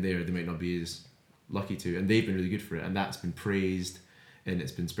 But they might not be as lucky to, and they've been really good for it, and that's been praised. And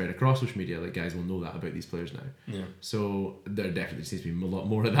it's been spread across social media. Like guys will know that about these players now. yeah, So there definitely seems to be a lot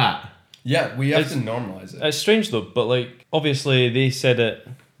more of that. yeah. We have to normalize it. It's strange though, but like obviously they said it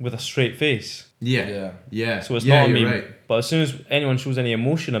with a straight face, Yeah. so it's Yeah, not a you're meme. right. But as soon as anyone shows any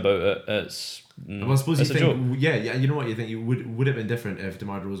emotion about it, it's Well, I suppose it's you a joke. think, yeah. You know what you think? You would have been different if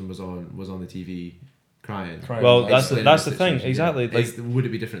DeMar DeRozan was on the TV crying. Well, like that's that. the thing, exactly. Like, Would it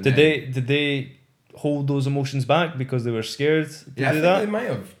be different? did then? they hold those emotions back because they were scared to I do think that? they might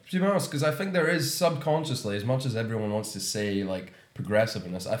have, to be honest, because I think there is subconsciously, as much as everyone wants to say like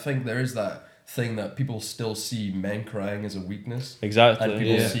progressiveness, I think there is that thing that people still see men crying as a weakness, Exactly. and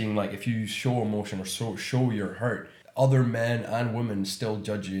people Yeah. seeing like if you show emotion or show you're hurt, other men and women still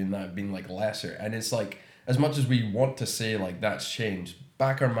judge you in that being like lesser, and it's like as much as we want to say like that's changed,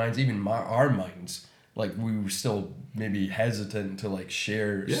 back our minds, even our minds, like we were still maybe hesitant to like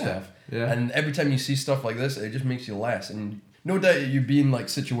share stuff. Yeah. And every time you see stuff like this, it just makes you less. And no doubt you be in like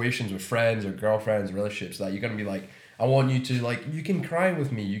situations with friends or girlfriends, relationships that you're gonna be like, I want you to like, you can cry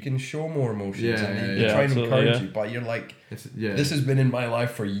with me, you can show more emotions, Yeah, and yeah, they yeah. try and Absolutely, encourage yeah. you. But you're like, Yeah. this has been in my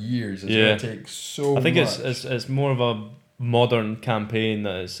life for years. It's Yeah. gonna take so. I think much. it's more of a modern campaign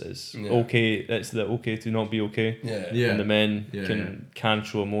that is Yeah. okay. It's the okay to not be okay. Yeah. And the men Yeah, can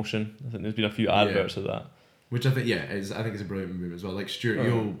show emotion. I think there's been a few adverts of that. Which I think, I think it's a brilliant movement as well. Like Stuart,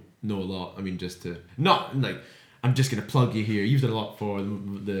 you'll know a lot. I mean, just to not like, I'm just going to plug you here. You've done a lot for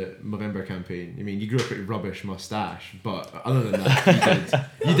the Movember campaign. I mean, you grew a pretty rubbish mustache, but other than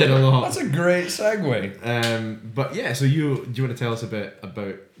that, you did a lot. That's a great segue. But yeah, so do you want to tell us a bit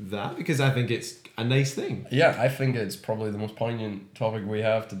about that? Because I think it's a nice thing. Yeah, I think it's probably the most poignant topic we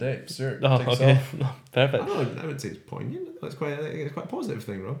have today. Sir, Oh, take us okay. off. Perfect. I wouldn't say it's poignant. It's quite a positive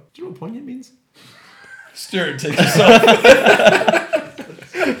thing, Rob. Do you know what poignant means? Stuart, take us off.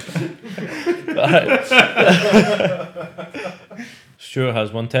 Stuart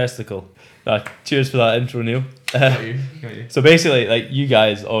has one testicle. Cheers for that intro, Neil. Got you. So basically, like, you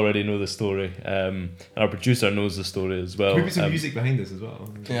guys already know the story, and our producer knows the story as well. Maybe some music behind this as well.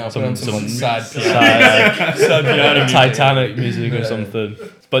 Yeah, I'll Some- put on some some sad sad piano music. Titanic music or Yeah. something.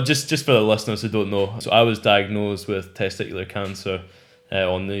 But just for the listeners who don't know, so I was diagnosed with testicular cancer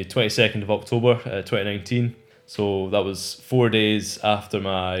on the 22nd of October 2019. So that was 4 days after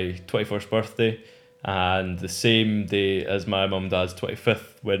my 21st birthday, and the same day as my mum and dad's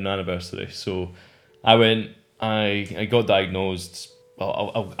 25th wedding anniversary. So I got diagnosed.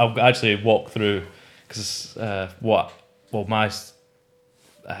 I'll actually walk through because my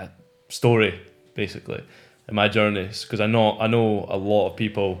story basically in my journeys, because I know a lot of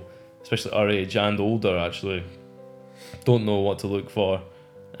people, especially our age and older, actually don't know what to look for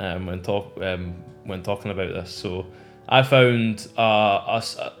when talking about this. So I found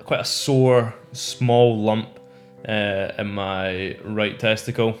quite a sore, small lump in my right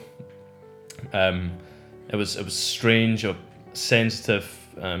testicle. It was strange, or sensitive,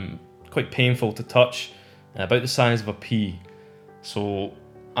 quite painful to touch, about the size of a pea. So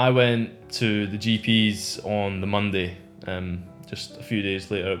I went to the GP's on the Monday. Just a few days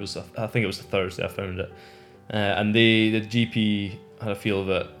later, I think it was the Thursday I found it, and the GP had a feel of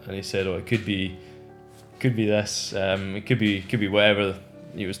it, and he said, "Oh, it could be this. It could be whatever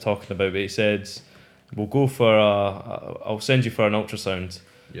he was talking about." But he said, "We'll go for I'll send you for an ultrasound."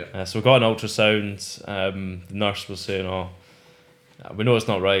 Yeah. So we got an ultrasound. The nurse was saying, "Oh, we know it's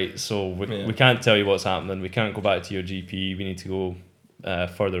not right, so we can't tell you what's happening. We can't go back to your GP. We need to go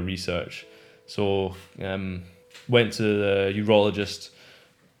further research." So went to the urologist.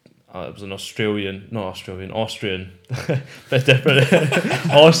 It was an Austrian, bit different.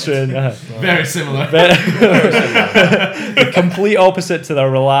 Austrian. Very similar. The complete opposite to the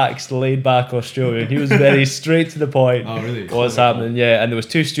relaxed, laid-back Australian. He was very straight to the point. Oh, really? What's happening? Yeah, and there was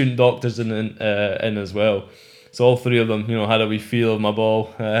 2 student doctors in as well. So all 3 of them, had a wee feel of my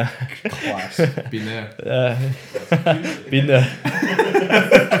ball. Class. Been there. Been there.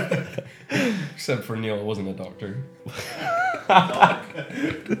 Except for Neil, it wasn't a doctor.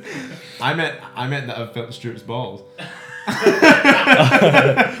 I meant that I felt Stuart's balls.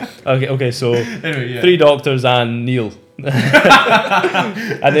 Okay. So Anyway, yeah. 3 doctors and Neil. And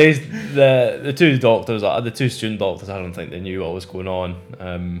the 2 doctors, the 2 student doctors, I don't think they knew what was going on.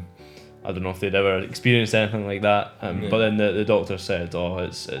 I don't know if they'd ever experienced anything like that. But then the doctor said, "Oh,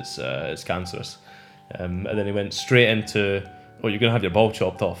 it's cancerous," and then he went straight into, "Oh, you're gonna have your ball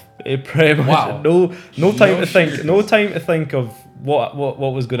chopped off." It pretty much no time to think, no time to think of what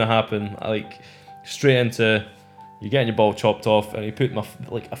was gonna happen. Like straight into, you're getting your ball chopped off, and he put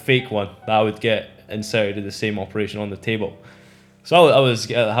a fake one that I would get inserted in the same operation on the table. So I was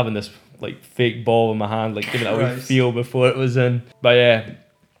having this fake ball in my hand, giving it a wee feel before it was in. But yeah.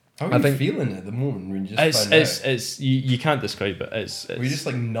 How are you feeling at the moment when you just found out? It's you can't describe it. It's were you just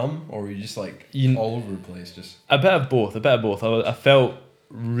numb, or were you just all over the place? Just a bit of both. I felt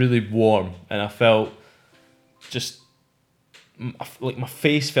really warm, and I felt just my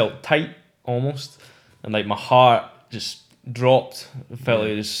face felt tight almost, and my heart just dropped. It felt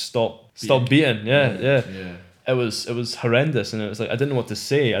like it just stopped beating. Yeah. It was horrendous, and it was I didn't know what to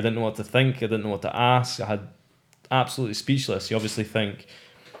say. I didn't know what to think. I didn't know what to ask. I had absolutely speechless. You obviously think.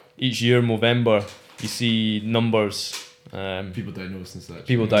 Each year, Movember, you see numbers. People diagnosed and such.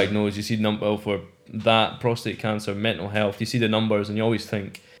 People diagnosed. You see for that, prostate cancer, mental health. You see the numbers, and you always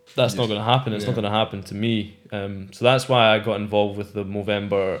think that's not going to happen. It's not going to happen to me. So that's why I got involved with the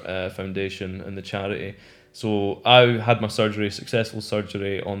Movember Foundation and the charity. So I had my successful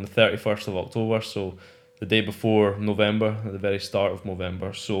surgery, on the 31st of October. So the day before November, at the very start of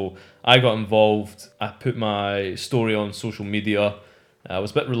November. So I got involved. I put my story on social media. I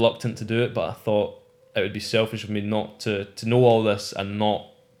was a bit reluctant to do it, but I thought it would be selfish of me not to know all this and not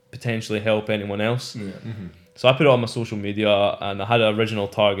potentially help anyone else. yeah. Mm-hmm. So I put it on my social media, and I had an original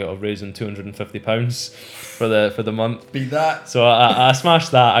target of raising £250 for the month. Beat that. So I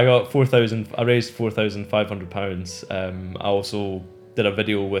smashed that. I got I raised £4,500. I also did a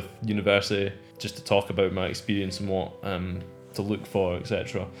video with university just to talk about my experience and to look for,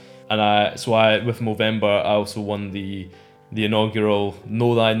 etc. And so with Movember, I also won the inaugural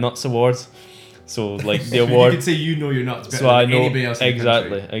Know Thy Nuts Award. So like the award. You could say you know your nuts better So I than know anybody else in the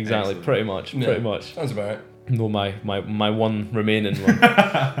exactly, country. exactly, Excellent. pretty much. Sounds about right. Know my one remaining one.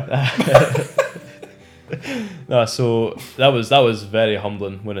 So that was very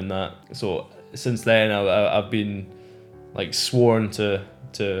humbling winning that. So since then I've been like sworn to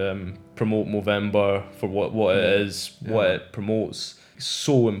promote Movember for what it is, what it promotes. It's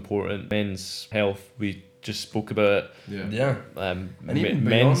so important. Men's health, we just spoke about it. Yeah. And even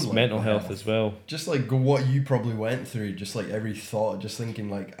men's beyond, like, mental the health as well. Just like what you probably went through, just like every thought, just thinking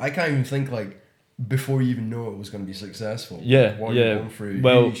like, I can't even think like before you even know it was going to be successful. Yeah, what yeah. you're going through,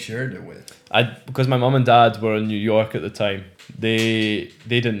 Well, who you shared it with. Because my mum and dad were in New York at the time. They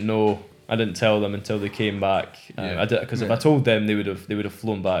didn't know. I didn't tell them until they came back. I did because if I told them, they would have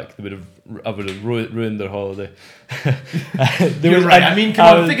flown back. I would have ruined their holiday. You're right. I mean,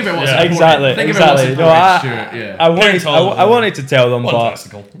 come on, think about what's important. Think about what's important. I wanted to tell them, but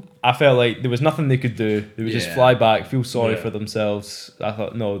Fantastical. I felt like there was nothing they could do. They would just Yeah. fly back, feel sorry Yeah. for themselves. I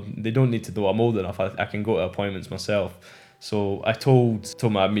thought, no, they don't need to know. I'm old enough. I can go to appointments myself. So I told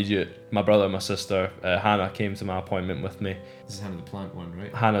my brother and my sister. Hannah came to my appointment with me. This is Hannah the plant one,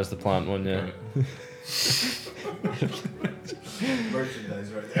 right? Hannah's the plant one, yeah.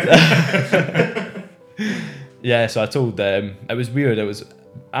 Merchandise right there. Yeah, so I told them. It was weird.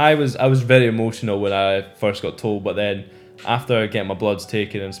 I was very emotional when I first got told, but then after getting my bloods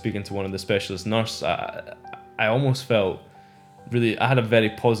taken and speaking to one of the specialist nurses, I almost felt really, I had a very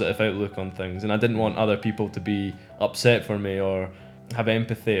positive outlook on things, and I didn't want other people to be upset for me or have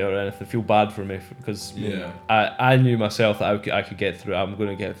empathy or anything, feel bad for me, because I knew myself that I could get through it. I'm going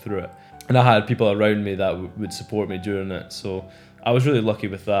to get through it, and I had people around me that would support me during it. So I was really lucky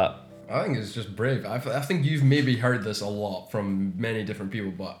with that. I think it's just brave. I think you've maybe heard this a lot from many different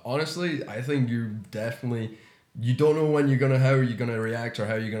people, but honestly, I think you don't know how you're gonna react or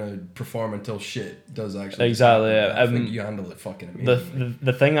how you're gonna perform until shit does actually. Exactly. I think you handle it fucking amazing.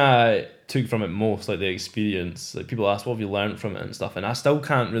 The thing I took from it most, like the experience, like people ask what have you learned from it and stuff, and I still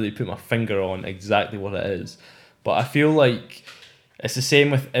can't really put my finger on exactly what it is, but I feel like it's the same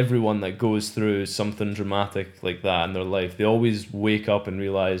with everyone that goes through something dramatic like that in their life. They always wake up and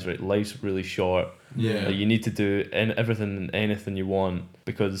realize, right, life's really short. Yeah. Like, you need to do everything and anything you want,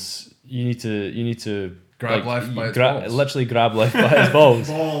 because you need to Grab life by its balls. Literally grab life by its balls.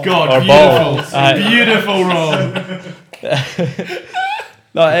 God, Or beautiful, balls. beautiful, Rob.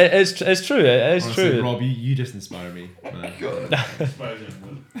 No, it's true. It is Honestly, true. Rob, you just inspire me. Man.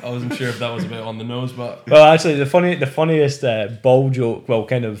 I wasn't sure if that was a bit on the nose, but Well, actually, the funniest ball joke, ball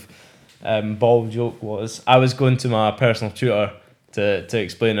joke was, I was going to my personal tutor to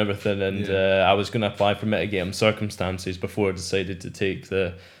explain everything, and I was going to apply for mitigating circumstances before I decided to take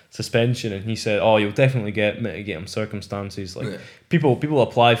the suspension, and he said, "Oh, you'll definitely get mitigating circumstances. Like people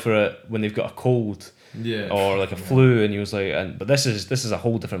apply for it when they've got a cold." Yeah. Or like a flu, and he was like, but this is a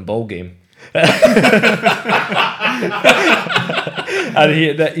whole different ball game. And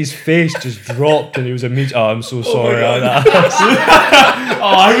his face just dropped, and he was immediately, "Oh, I'm so sorry." Oh,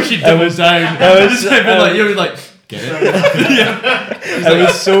 I wish you'd doubled down. You were like, get it? It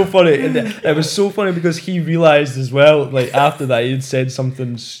was so funny. And it was so funny because he realised as well, like after that, he had said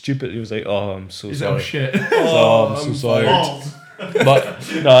something stupid. He was like, "Oh, I'm so sorry." Oh shit. Oh, I'm so sorry.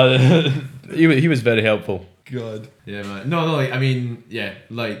 But no, he was very helpful. God. Yeah, man. No, like, I mean, yeah,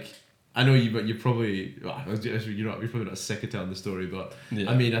 like, I know you, but you're probably, you're probably not sick of telling the story, but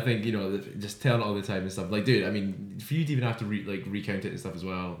I mean, I think, just telling it all the time and stuff. Like, dude, I mean, for you to even have to recount it and stuff as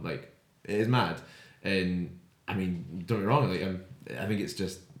well, like, it is mad. And I mean, don't get me wrong, like, I think it's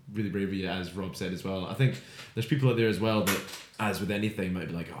just really brave of you, as Rob said as well. I think there's people out there as well that, as with anything, might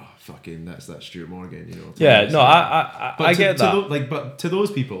be like, "Oh, fucking, that's that Stuart Morgan," Yeah, no, I get that. But to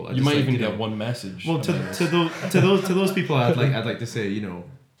those people, You might even get one message. Well, to those people, I'd like to say,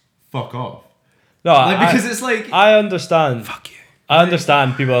 fuck off. No, because it's like, I understand. fuck you. I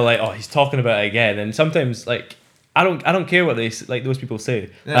understand people are like, "Oh, he's talking about it again," and sometimes like I don't care what those people say.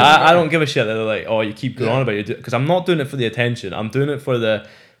 Yeah, I don't give a shit that they're like, "Oh, you keep going on about it," because I'm not doing it for the attention. I'm doing it for the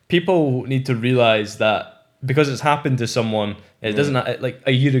people need to realize that because it's happened to someone, it doesn't like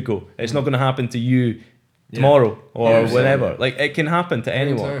a year ago. It's not going to happen to you tomorrow or whenever. Like it can happen to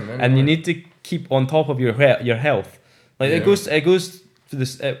anyone, and you need to keep on top of your health. Like it goes to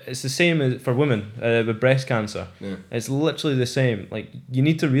this. It's the same as for women with breast cancer. It's literally the same. Like you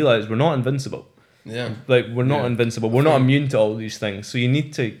need to realize we're not invincible. Yeah. Like, we're not Yeah. invincible. We're not immune to all these things. So you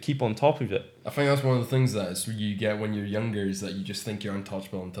need to keep on top of it. I think that's one of the things that you get when you're younger is that you just think you're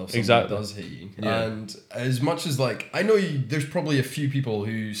untouchable until something Exactly. does hit you. Yeah. And as much as like, I know there's probably a few people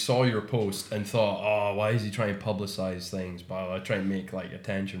who saw your post and thought, oh, why is he trying to publicize things? But I try and make like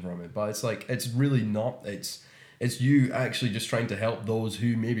attention from it. But it's like, it's really not. It's you actually just trying to help those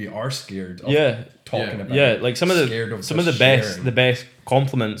who maybe are scared of talking about Yeah, it. like some of Sharing. the best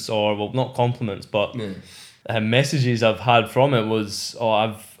compliments, or well, not compliments, but Yeah. messages I've had from it was,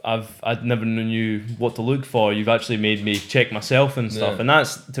 oh, I'd never knew what to look for. You've actually made me check myself and stuff. Yeah. And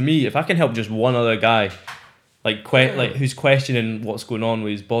that's, to me, if I can help just one other guy, like who's questioning what's going on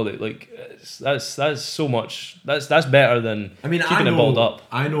with his body, like that's so much. That's better than keeping it balled up.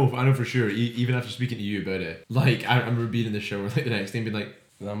 I know for sure. Even after speaking to you about it, like I remember being in the shower like the next day and being like,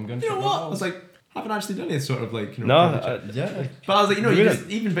 I'm going to you know what? I was like, I haven't actually done it. Sort of like, you know. yeah. But I was like, you know,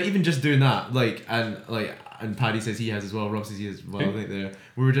 Really? even just doing that, like, and Paddy says he has as well. Rob says he has as well. I think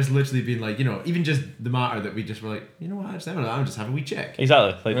we were just literally being like, you know, even just the matter that we just were like, you know what, I'm just having a wee check.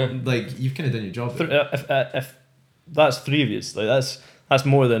 Exactly. Like you've kind of done your job. If that's three of you, like that's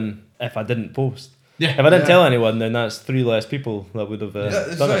more than if I didn't post. Yeah. If I didn't tell anyone, then that's three less people that would have Yeah, done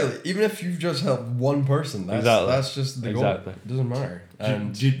exactly. it. Even if you've just helped one person, that's just the goal. Exactly. It doesn't matter.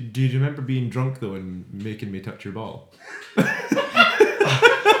 And Do you remember being drunk though and making me touch your ball?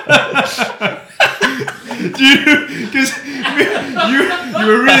 Because you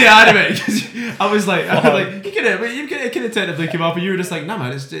were really adamant. Because I was like, you could have technically come up, and you were just like, nah,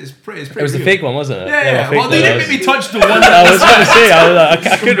 man, it's pretty. It was the real. fake one, wasn't it? Yeah. the fake Well, they one. didn't make me touch the one. I was going to say,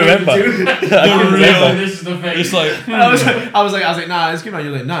 I couldn't remember. I couldn't remember. This is the fake. it's like, I was like, nah, it's good, man.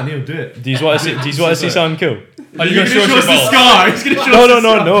 You're like, nah, Neil, do it. Do you want to see something cool? are you You're going to show us the your balls? scar. He's gonna show us No, the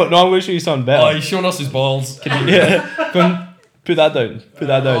scar. I'm going to show you something Oh, better. he's showing us his balls. Yeah, go on, put that down. Put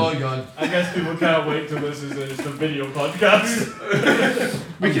that down. Oh god. I guess people can't wait till this is the video podcast.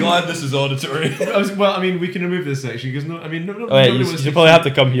 I'm glad this is auditory. Well, I mean, we can remove this section because no, Oh, yeah, nobody you wants to should probably have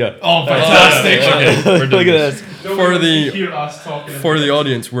to come here. Oh, fantastic! We're doing Look at this. this. Nobody For wants to the- hear us talking For the about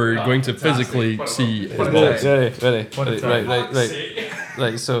audience, we're Oh, going to fantastic. physically What a- see his what a balls. day. Ready.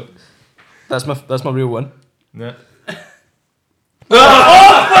 Right. So that's my real one. Yeah.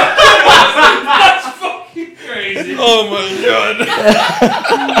 crazy. Oh my god.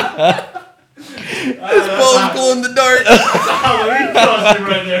 His balls glow in the dark. Halloween costume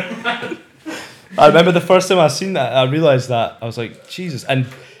right there. I remember the first time I seen that, I realised that. I was like, Jesus. And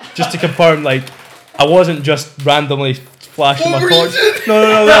just to confirm, like, I wasn't just randomly flashing What my were you torch.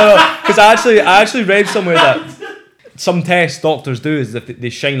 No. Because I actually read somewhere that some tests doctors do is if they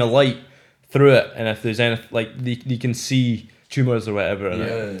shine a light through it, and if there's anything, like, you can see tumours or whatever in it.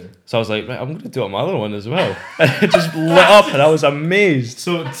 Yeah. So I was like, right, I'm going to do it on my other one as well. And it just lit up, and I was amazed.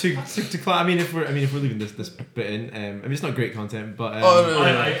 So I mean, if we're leaving this bit in, I mean, it's not great content, but Oh, no.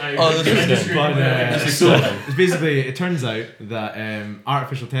 I Oh, this is disagree. but, This is so good. it's basically, it turns out that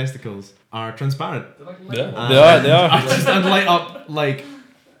artificial testicles are transparent. Yeah, they are. And light up like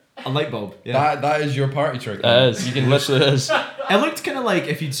a light bulb. Yeah. That is your party trick. It is. You can literally is. It looked kind of like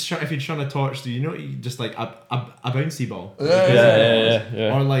if you'd shone a torch through, you know, just like a bouncy ball.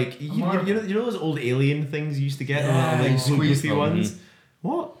 Yeah. Or like you know those old alien things you used to get, Yeah, like you squeeze goofy them. ones.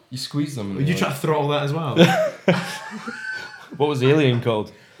 What? You squeeze them. Would you try to throttle that as well? What was the alien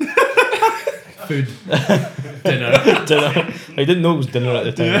called? Food. Dinner. I didn't know it was dinner at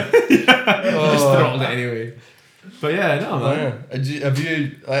the time. Just throttled it anyway. But yeah, no man. Have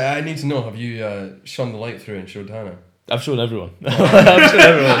you? I need to know. Have you shone the light through and showed Hannah? I've shown everyone. I've shown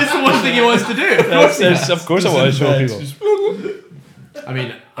everyone. It's the one thing he wants to do. Of course he has. Of course I want to show people. I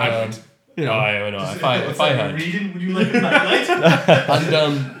mean, I would. You know. I know. If I had. Reading, would you like a nightlight?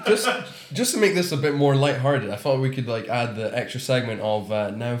 And just to make this a bit more lighthearted, I thought we could like add the extra segment of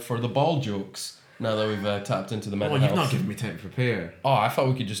now for the ball jokes. Now that we've tapped into the mental Oh, you've health. not given me time to prepare. Oh, I thought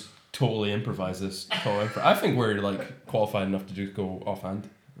we could just totally improvise this. I think we're like qualified enough to just go offhand.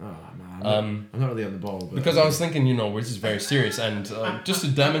 Oh man, I'm not really on the ball. But Because I was thinking, this is very serious, and just to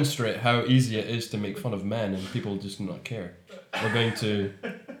demonstrate how easy it is to make fun of men and people just do not care, we're going to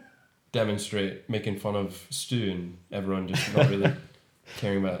demonstrate making fun of Stu and everyone just not really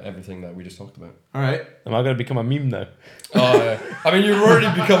caring about everything that we just talked about. All right. Am I going to become a meme now? I mean, you've already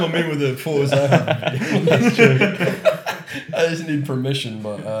become a meme with the photos I have. That's true. I just need permission,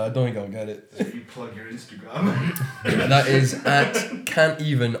 but I don't think I'll get it. You plug your Instagram. That is at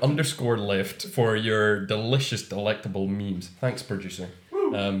can'teven_lift for your delicious, delectable memes. Thanks, producer.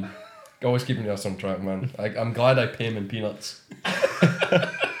 Always keeping us on track, man. I'm glad I pay him in peanuts.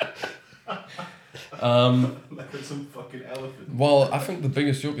 Like some fucking fucking elephant. Well, I think the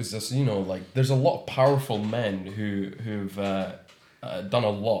biggest joke is this. You know, like there's a lot of powerful men who've done a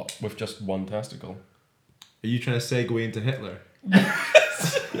lot with just one testicle. Are you trying to segue into Hitler?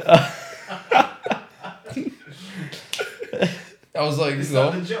 I was like, Is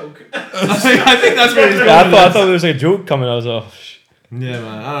no. that the joke? I think that's where he's going. I thought there was a joke coming. I was like, oh, Yeah,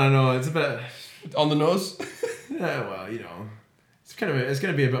 man. I don't know. It's a bit. On the nose. Yeah, well, you know, it's kind of it's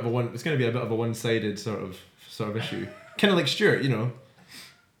going to be a bit of a one-sided sort of issue. Kind of like Stuart, you know.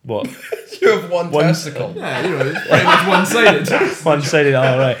 what? You have one testicle. Yeah, you know, it's pretty much one-sided. One-sided.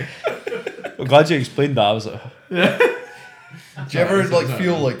 All right. I'm glad you explained that. I was like, Do you ever like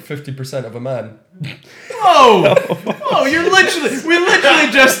feel like 50% of a man? Whoa! Oh, we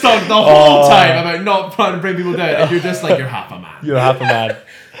literally just talked the whole time about not trying to bring people down, and you're just like, you're half a man. you're half a man.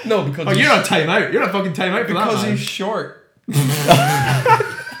 No, because Oh, you're not timeout. You're not fucking timeout for that, because man. he's short.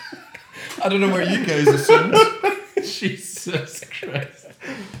 I don't know where you guys assumed. Jesus Christ.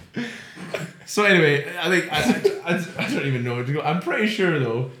 So anyway, I think I don't even know where to go. I'm pretty sure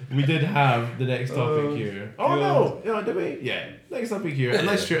though we did have the next topic here. Oh no, did we? Yeah, next topic here.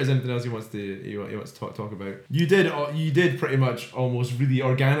 Unless Stuart has anything else he wants to talk about. You did pretty much almost really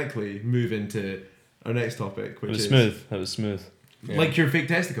organically move into our next topic, which It was is smooth. It was smooth. Yeah. like your fake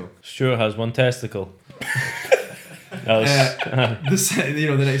testicle. Stuart has one testicle. That was,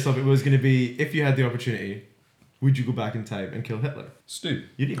 The next topic was going to be, if you had the opportunity, would you go back in time and kill Hitler? Stu.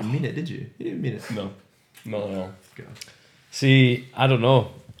 You didn't even mean it, did you? You didn't mean it. No. Not at all. God. see, I don't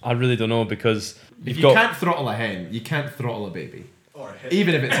know. I really don't know because If you've you got. can't throttle a hen, you can't throttle a baby. Or hit.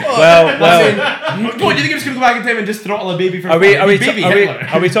 Even if it's Well, What, do you think I'm just going to go back in time and just throttle a baby for are we baby Hitler?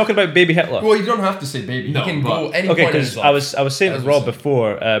 are we talking about baby Hitler? Well, you don't have to say baby. No, you can but- go any Okay, point in because his I life. was saying As to we Rob said.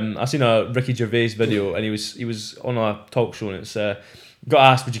 before. I seen a Ricky Gervais video, and he was on a talk show, and it's got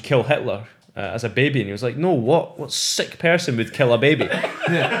asked, "Would you kill Hitler as a baby?" And he was like, "No, what sick person would kill a baby?"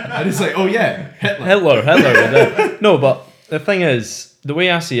 Yeah, and it's like, oh yeah, Hitler. Hitler. No, but the thing is, the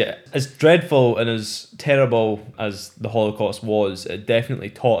way I see it, as dreadful and as terrible as the Holocaust was, it definitely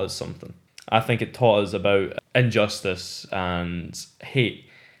taught us something. I think it taught us about injustice and hate,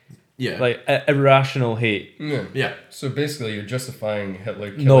 Yeah. like irrational hate. Yeah. Yeah. So basically, you're justifying Hitler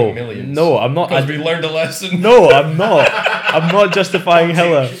killing No, millions. no, I'm not. Because we learned a lesson. No, I'm not. I'm not justifying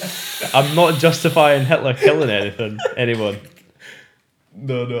Hitler. I'm not justifying Hitler killing anyone.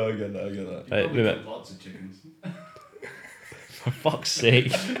 No, I get that. Right, wait a Probably minute. killed lots of chickens. For fuck's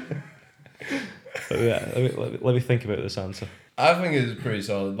sake. Let me think about this answer. I think it's pretty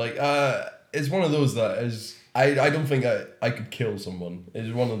solid. Like, it's one of those that is. I don't think I could kill someone.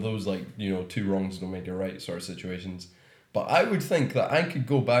 It's one of those, like, two wrongs don't make a right sort of situations. But I would think that I could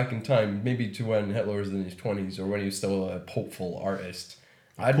go back in time, maybe to when Hitler was in his 20s or when he was still a hopeful artist.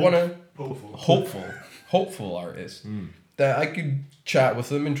 I'd want to. Hopeful artist. That I could chat with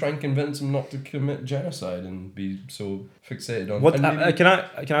him and try and convince him not to commit genocide and be so fixated on. What and maybe- can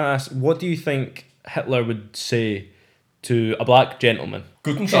I ask? What do you think Hitler would say to a black gentleman?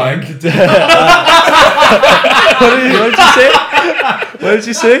 Guten Tag. What did you say? What did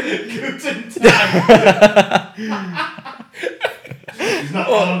you say? He's not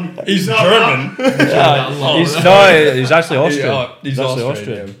wrong. He's German. He's actually Austrian. Yeah, he's actually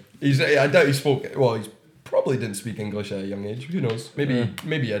Austrian. Yeah. I doubt he spoke. Well, he probably didn't speak English at a young age. Who knows? Maybe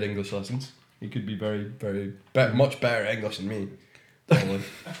he had English lessons. He could be much better at English than me. Probably.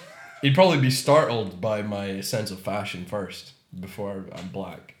 He'd probably be startled by my sense of fashion first before I'm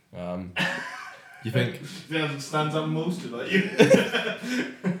black. You think? That stands out most about you.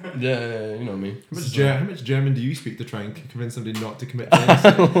 Yeah, you know me. How much German do you speak to try and convince somebody not to commit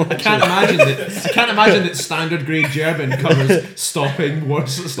genocide? I can't imagine that standard grade German covers stopping war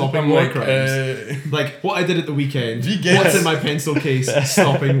crimes. Like what I did at the weekend. What's in my pencil case?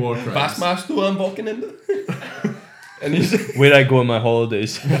 Stopping war crimes. Was machst du am Wochenende? And he's, Where I go on my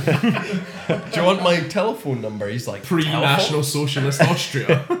holidays. do you want my telephone number? He's like, Pre-National Socialist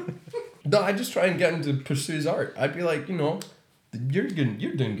Austria. No, I just try and get him to pursue his art. I'd be like, you're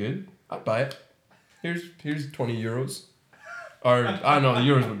doing good. I'd buy it. Here's 20 euros. Or, I don't know,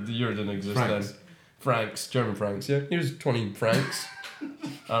 the euro didn't exist Francs. then. Francs, German francs, yeah. Here's 20 francs. I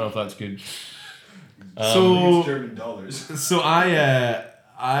don't know if that's good. So- It's German dollars. So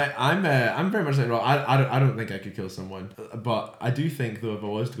I'm very much like Rob. I don't think I could kill someone, but I do think though if I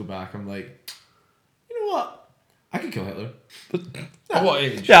was to go back, I'm like, you know what? I could kill Hitler. At what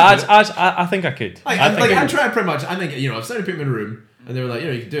age? Yeah, I think I could. I'm trying pretty much. I think if somebody put me in a room and they were like,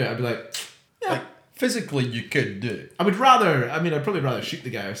 you can do it, I'd be like, yeah. Like, physically, you could do it. I'd probably rather shoot the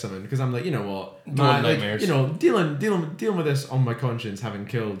guy or something because I'm like, you know what, want nightmares. dealing with this on my conscience, having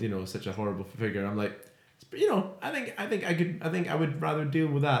killed such a horrible figure. I'm like, But I think I would rather deal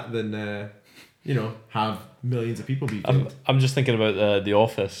with that than have millions of people be killed. I'm just thinking about The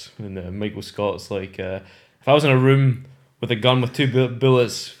Office and Michael Scott's like, if I was in a room with a gun with 2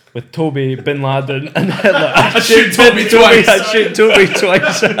 bullets with Toby, Bin Laden, and Hitler, I'd shoot Toby twice. I'd shoot Toby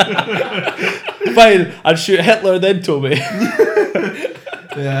twice. Fine, I'd shoot Hitler then Toby.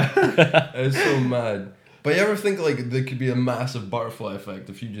 Yeah, it's so mad. But you ever think like there could be a massive butterfly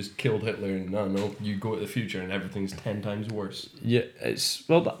effect if you just killed Hitler and I don't know, you go to the future and everything's 10 times worse? Yeah, that's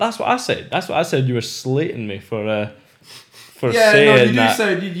what I said. That's what I said. You were slating me for Yeah, saying no, you do that.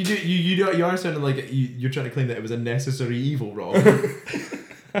 sound you are sounding like you're trying to claim that it was a necessary evil, Rob.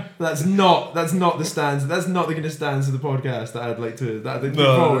 That's not the stance. That's not the kind of stance of the podcast that I'd like to put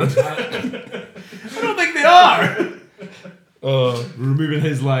forward. I don't think they are. Removing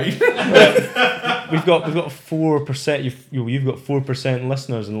his line. We've got 4%. You've got 4%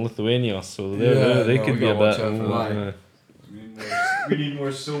 listeners in Lithuania, so they could be a bit. We need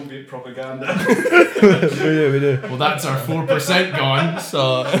more Soviet propaganda. We do. Well, that's our 4% gone.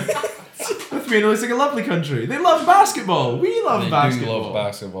 So Lithuania looks like a lovely country. They love basketball. We love basketball. do love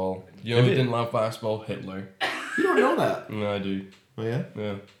basketball. You know who didn't love basketball? Hitler. You don't know that. No, I do. Oh yeah.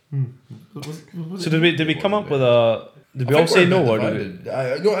 Yeah. So did we come up with a? Did we all say no or did we?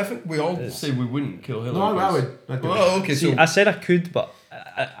 No, I think we all say we wouldn't kill Hitler. No, I would. Well, okay, See, so I said I could, but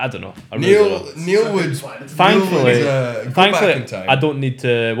I don't know. I really don't know. Neil would. Thankfully, go back in time. I don't need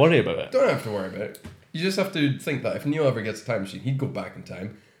to worry about it. Don't have to worry about it. You just have to think that if Neil ever gets a time machine, he'd go back in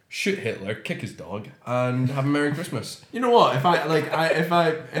time, shoot Hitler, kick his dog, and have a Merry Christmas. You know what? If I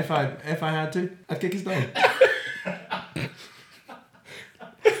had to, I'd kick his dog.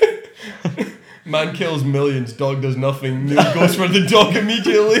 Man kills millions, dog does nothing. Neil goes for the dog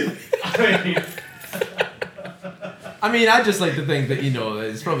immediately. I mean, I just like to think that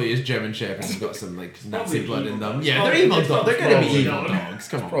it's probably his German Shepherd who's got some like Nazi blood in them. Yeah, they're evil dogs. They're gonna be evil dogs.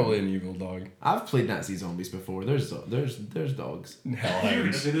 Come on. Probably an evil dog. I've played Nazi zombies before. There's dogs.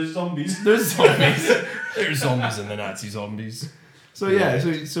 Hellhounds. There's zombies. There's zombies. There's zombies in the Nazi zombies. So yeah,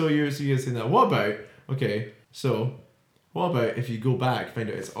 so you're saying that. What about if you go back, find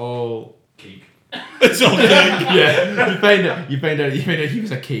out it's all Cake. It's all cake. Yeah. You find out he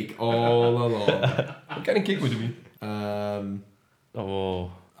was a cake all along. What kind of cake would it be? A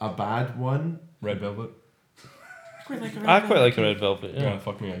bad one. Red velvet. I quite like a red velvet. Yeah, Yeah.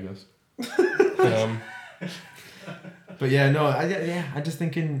 fuck me, I guess. But yeah, no, I just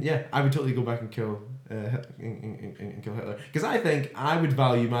thinking, I would totally go back and kill kill Hitler, because I think I would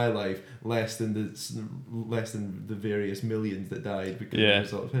value my life less than the various millions that died because of the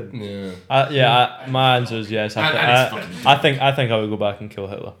result of him. Yeah. My answer is yes. I think I would go back and kill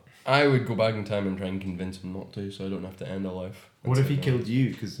Hitler. I would go back in time and try and convince him not to, so I don't have to end a life. What if he killed you?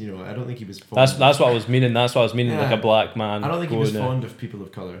 Because I don't think he was. That's what I was meaning. That's what I was meaning. Yeah. Like a black man. I don't think he was fond of people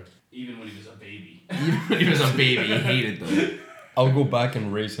of color. Even when he was a baby. Even when he was a baby, he hated them. I'll go back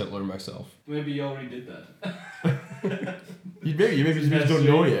and raise Hitler myself. Maybe you already did that. You maybe just don't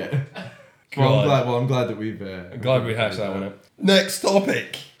know yet. Well, I'm glad that we've. Glad we hashed that one out. Next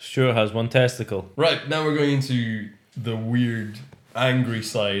topic. Stuart has one testicle. Right, now we're going into the weird, angry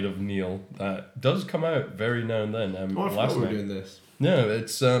side of Neil that does come out very now and then. I forgot we were doing this. No,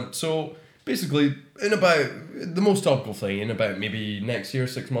 it's so basically in about the most topical thing in about maybe next year,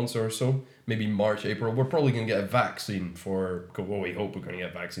 6 months or so, maybe March, April, we're probably going to get a vaccine for. Well, we hope we're going to get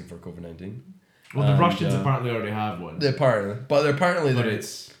a vaccine for COVID-19. Well, the Russians apparently already have one. Apparently, But they're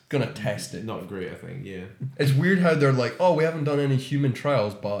it's gonna test it. not great, I think. Yeah. It's weird how they're like, oh, we haven't done any human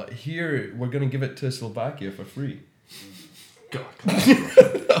trials, but here we're gonna give it to Slovakia for free. God.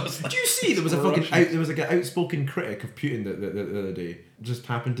 Did you see there was like an outspoken critic of Putin the other day just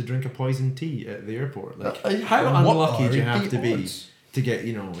happened to drink a poisoned tea at the airport? Like, how unlucky do you have to be to get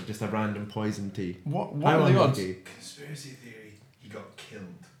just a random poisoned tea? What how are the odds? unlucky? Conspiracy theory. He got killed.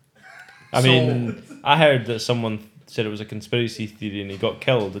 I mean, I heard that someone said it was a conspiracy theory and he got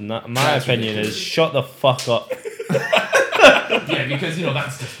killed, and my opinion is shut the fuck up. Yeah, because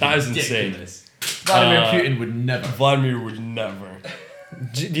That is insane. Vladimir Putin would never. Vladimir would never.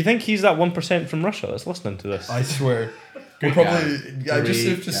 Do you think he's that 1% from Russia that's listening to this? I swear. We Good probably. guy. I just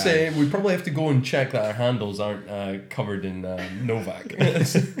Great have to guy. say we probably have to go and check that our handles aren't covered in Novak.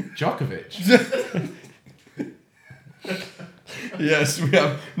 Djokovic. Yes, we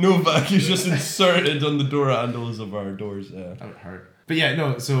have Novak is just inserted on the door handles of our doors. Yeah. That would hurt. But yeah,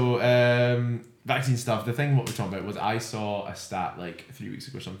 no, so vaccine stuff. The thing what we're talking about was I saw a stat like 3 weeks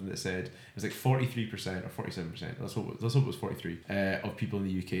ago or something that said it was like 43% or 47%. Let's hope it was 43 of people in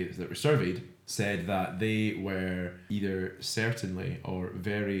the UK that were surveyed said that they were either certainly or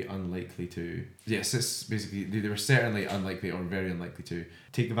very unlikely to. Yes, it's basically they were certainly unlikely or very unlikely to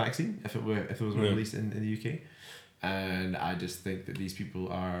take the vaccine if it was released in the UK. And I just think that these people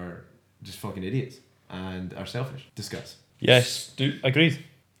are just fucking idiots and are selfish. Discuss. Yes, agreed.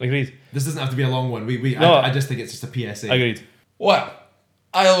 This doesn't have to be a long one. I just think it's just a PSA. Agreed. Well,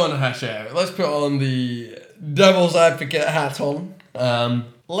 I want to hash it out. Let's put on the devil's advocate hat on.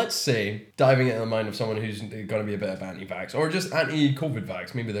 Let's say, diving into the mind of someone who's going to be a bit of anti-vax, or just anti-COVID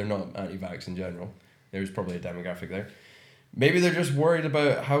vax. Maybe they're not anti-vax in general. There's probably a demographic there. Maybe they're just worried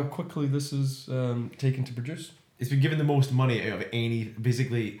about how quickly this is taken to produce. It's been given the most money out of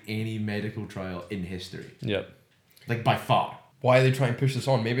basically any medical trial in history. Yep. Like by far. Why are they trying to push this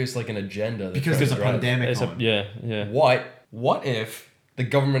on? Maybe it's like an agenda. Because there's a pandemic on. Yeah. What if the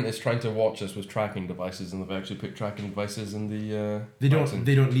government is trying to watch us with tracking devices and they've actually put tracking devices in the They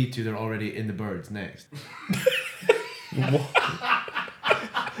don't need to, they're already in the birds next. What?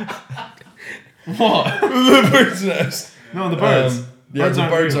 The bird's nest. No, the birds. Yeah, birds the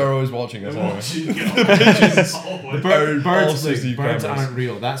birds real. are always watching us. Birds aren't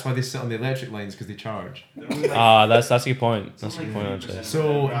real. That's why they sit on the electric lines, because they charge. That's a good point. That's a good point actually.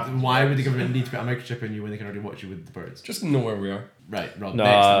 So why would the government need to put a microchip in you when they can already watch you with the birds? Just know where we are. Right, Rob. No,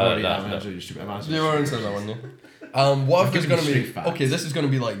 next. You were answering that one, yeah. What if there's going to be... Okay, this is going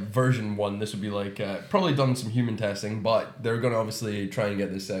to be like version 1. This would be like... probably done some human testing, but they're going to obviously try and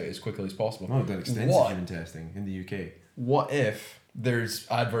get this out as quickly as possible. Well, done extensive human testing in the UK. What if there's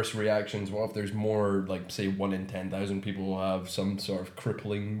adverse reactions? What if there's more, like, say, 1 in 10,000 people will have some sort of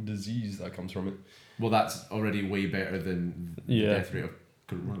crippling disease that comes from it? Well, that's already way better than the death rate of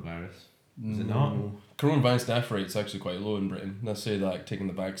coronavirus. Is it not? Coronavirus death rate's actually quite low in Britain. Let's say that taking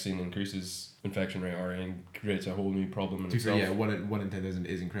the vaccine increases infection rate or creates a whole new problem in itself. Yeah, 1 in 10,000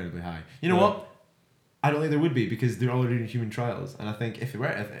 is incredibly high. You know what? I don't think there would be, because they're already doing human trials, and I think if it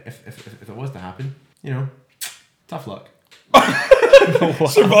was to happen, tough luck.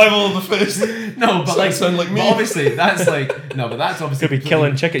 Survival of the fittest. No, but like, sound like me. But obviously that's like no, but that's obviously Could be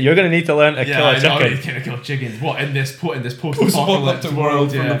killing chicken. You're gonna need to learn to kill a chicken. You're gonna kill chickens. What in this post-apocalyptic Post-apocalyptic world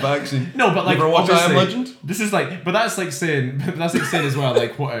from yeah. the vaccine. No, but like, you ever watch I Am Legend? This is like, but that's like saying as well.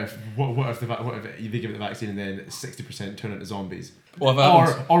 Like, what if they give it the vaccine and then 60% turn into zombies? What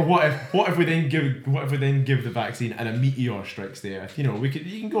happens? Or what if we then give the vaccine and a meteor strikes the Earth? You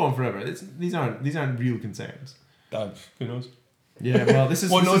can go on forever. These aren't real concerns. Who knows? Yeah, well, this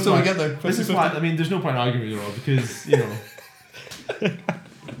is. Well, no, until we get there. This is why. I mean, there's no point in arguing with it all, because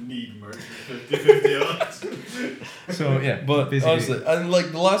Need merch 50-50 odds. So yeah, but basically, honestly, and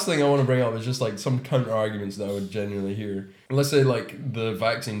like the last thing I want to bring up is just like some counter arguments that I would genuinely hear. Let's say like the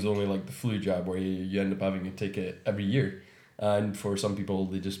vaccine's only like the flu jab, where you end up having to take it every year, and for some people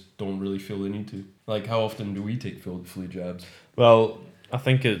they just don't really feel the need to. Like, how often do we take flu jabs? Well, I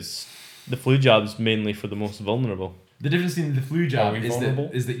think it's the flu jab's mainly for the most vulnerable. the difference in the flu jab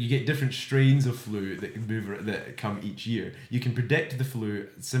is that you get different strains of flu that come each year. You can predict the flu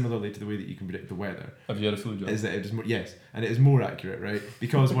similarly to the way that you can predict the weather. Have you had a flu jab? Is that it is more, yes, and it is more accurate, right?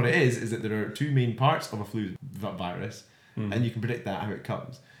 Because what it is that there are two main parts of a flu virus, and you can predict that how it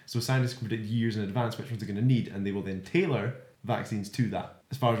comes. So scientists can predict years in advance which ones they're going to need, and they will then tailor vaccines to that.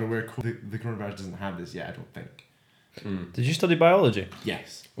 As far as we're aware, the coronavirus doesn't have this yet, I don't think. Did you study biology?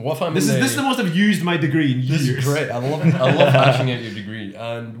 Yes. What if I'm This is the most I've used my degree in years. This is great. I love hashing out your degree.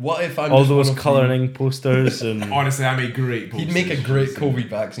 And what if I'm all just those one of colouring posters and Honestly, I make great posters. He'd make a great COVID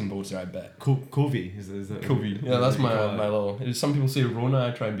vaccine poster, I bet. COVID is that COVID. Yeah, that's my little. Some people say Rona.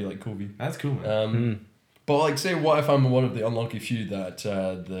 I try and be like COVID. That's cool, man. But like, say, what if I'm one of the unlucky few that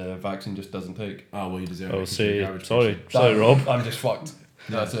the vaccine just doesn't take? Oh well, you deserve it. I'll 'cause you're a say garbage sorry, person. sorry, Rob. I'm just fucked.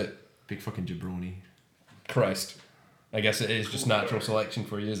 That's it. Big fucking jabroni. Christ. I guess it is just natural selection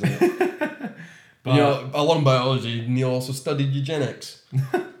for you, isn't it? But along biology, Neil also studied eugenics.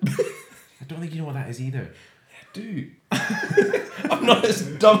 I don't think you know what that is either. Dude, I'm not as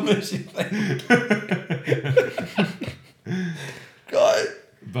dumb as you think. God.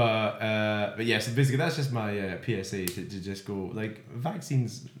 But yeah, so basically that's just my PSA to just go like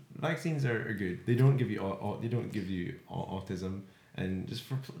vaccines are good. They don't give you autism, and just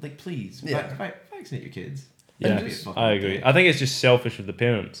for like please vaccinate your kids. Yeah, just- I agree. I think it's just selfish of the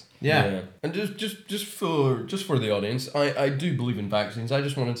parents. Yeah. And just for the audience, I do believe in vaccines. I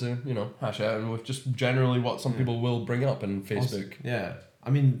just wanted to hash out and with just generally what some people will bring up in Facebook. Yeah. I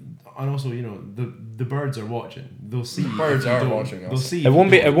mean, and also the birds are watching. They'll see. Birds if you are don't- watching They'll us. see. It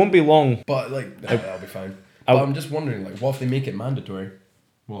won't be long. But that'll be fine. But I'm just wondering, what if they make it mandatory?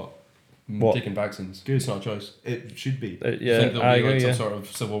 What? What? Taking vaccines. Good. It's not a choice. It should be. You Yeah, think there'll I be agree. some Yeah. sort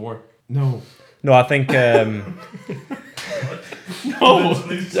of civil war? No. No, I think.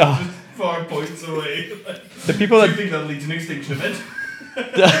 Literally just 5 points away. The people Do you that think that'll lead to an extinction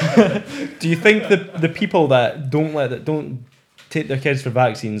event? do you think the people that don't take their kids for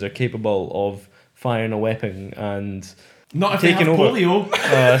vaccines are capable of firing a weapon and Not if they taking have over? polio.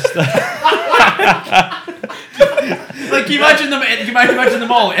 Like, Can you imagine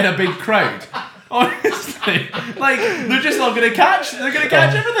them all in a big crowd? Honestly, they're just not gonna catch. They're gonna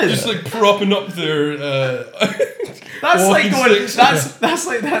catch everything. Just propping up their. That's like walking going. sticks. That's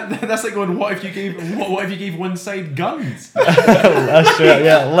like that. That's like going. What if you gave one side guns? that's true.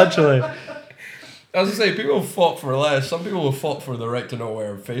 Yeah, literally. As I say, people have fought for less. Some people have fought for the right to not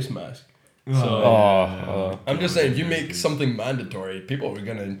wear a face mask. So I'm just saying, if you make something mandatory, people are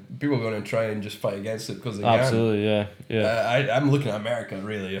gonna try and just fight against it because they Absolutely, yeah, yeah. can. I'm looking at America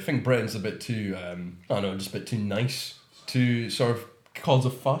really. I think Britain's a bit too, just a bit too nice to sort of cause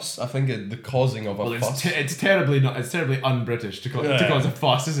a fuss. I think the causing of a fuss. It's terribly un-British to cause a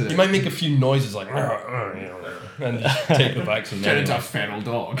fuss, isn't it? You might make a few noises like and just take the vaccine. turn into a anyway. feral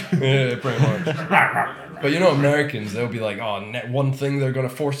dog. Yeah, pretty much. But Americans, they'll be like, one thing they're gonna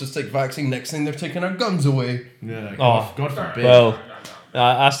force us to take vaccine. Next thing they're taking our guns away. Yeah, Oh, God forbid. Well,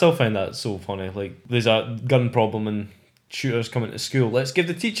 I still find that so funny. Like, there's a gun problem and shooters coming to school. Let's give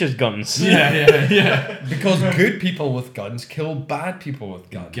the teachers guns. yeah. Because good people with guns kill bad people with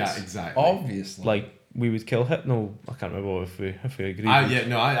guns. Yeah, exactly. Obviously. Like, we would kill Hitler. No, I can't remember if we agreed. I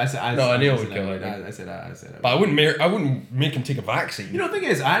said. No, I knew I it would kill said him. I said that. But I wouldn't make him take a vaccine. The thing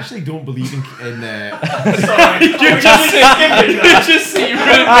is, I actually don't believe in. Sorry. You just see you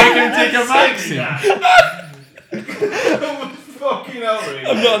wouldn't make him take a vaccine. That was fucking outrageous.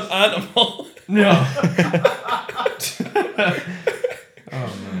 I'm not an animal. No.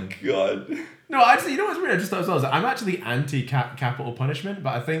 Oh man. God. No, actually, what's weird? I just thought as well is I'm actually anti-capital punishment,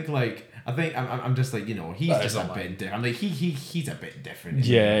 but I think I'm just like he's That just is a a bit different. I'm like he's a bit different.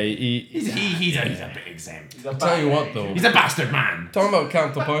 isn't Yeah, he? He's a bit exempt. I'll tell you what though. He's a bastard man. Talking about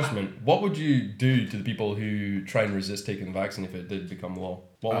capital punishment, what would you do to the people who try and resist taking the vaccine if it did become law?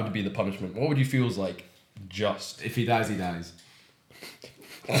 What would be the punishment? What would you feel is like just? If he dies, he dies.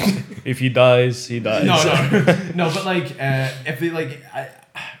 if he dies, he dies. No, but if they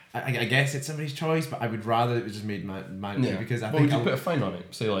I guess it's somebody's choice, but I would rather it was just made mandatory because I What think would you put a fine on it?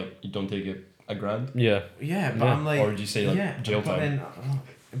 Say you don't take it $1,000. Yeah. yeah, but Yeah. I'm like, Or would you say jail but time? then,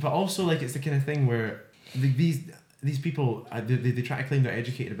 but also it's the kind of thing where these people they try to claim they're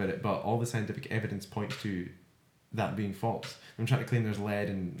educated about it, but all the scientific evidence points to that being false. I'm trying to claim there's lead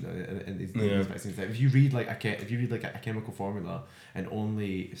in these vaccines. If you read a chemical formula and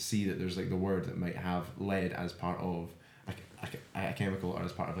only see that there's the word that might have lead as part of a chemical or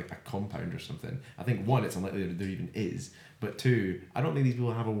as part of a compound or something, I think one, it's unlikely that there even is, but two, I don't think these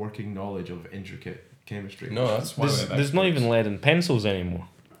people have a working knowledge of intricate chemistry. No, that's why There's not even lead in pencils anymore.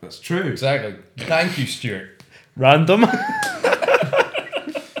 That's true. Exactly. Thank you, Stuart. Random.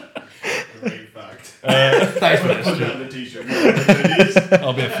 Great fact. Thanks for Put this. that on the t-shirt.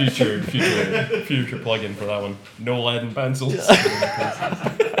 I'll be a future plug-in for that one. No lead in pencils.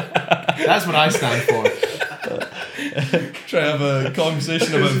 That's what I stand for. Try to have a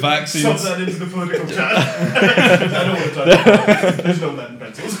conversation about Sub vaccines. that into the political chat. I know what it's about. There's no lead in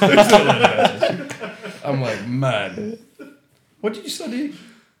pencils. There's no lead in pencils. I'm like, man. What did you study?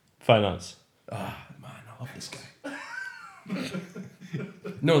 Finance. Ah, man, I love this guy.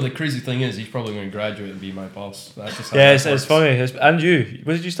 No, the crazy thing is, he's probably going to graduate and be my boss. That's just how Yeah, that it's works. funny. And you?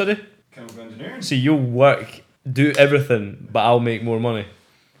 What did you study? Chemical engineering. See, you'll work, do everything, but I'll make more money.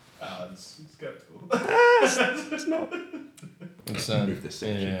 It's skeptical. It's not. It's, Move this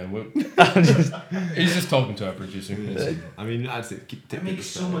section. he's just talking to our producer. I mean, I'd say keep I make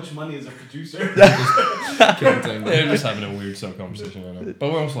so much money as a producer. They're just having a weird side conversation, I know.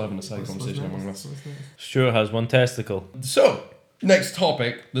 But we're also having a side conversation among us. Stuart has one testicle. So, next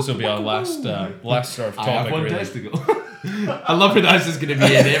topic. This will be our last sort of I have topic, one really. testicle. I love where that's just going to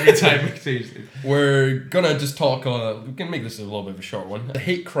be in every time we say it. We're gonna just talk. We can make this a little bit of a short one. The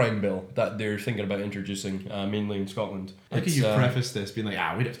hate crime bill that they're thinking about introducing, mainly in Scotland. How can you preface this being like,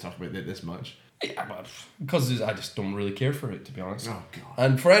 we don't have to talk about it this much? Yeah, because I just don't really care for it, to be honest. Oh god.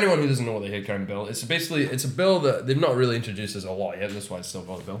 And for anyone who doesn't know what the hate crime bill, it's a bill that they've not really introduced as a law yet. That's why it's still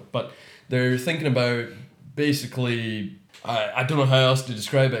called a bill. But they're thinking about basically. I don't know how else to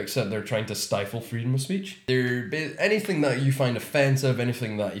describe it except they're trying to stifle freedom of speech. Anything that you find offensive,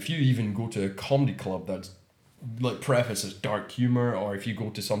 anything that if you even go to a comedy club that's like prefaced as dark humor, or if you go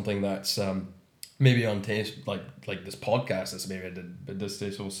to something that's maybe untaste like this podcast that's maybe at this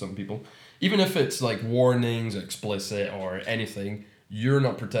stage with some people, even if it's like warnings, explicit or anything, you're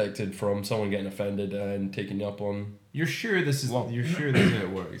not protected from someone getting offended and taking you up on. You're sure this is how it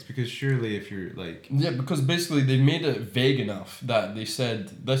works? Because surely if you're like... Yeah, because basically they made it vague enough that they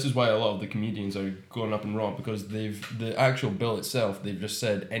said this is why a lot of the comedians are going up in Raw, because the actual bill itself, they've just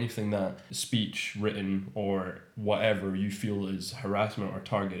said anything that speech, written or whatever you feel is harassment or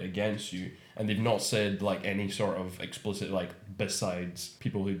target against you, and they've not said like any sort of explicit like besides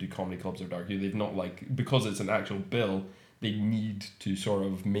people who do comedy clubs or dark humor. They've not like, because it's an actual bill, they need to sort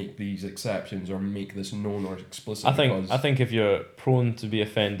of make these exceptions or make this known or explicit. I think if you're prone to be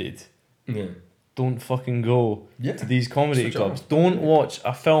offended, yeah, don't fucking go to these comedy Switch clubs. off. Don't watch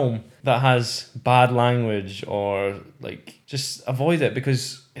a film that has bad language or like just avoid it,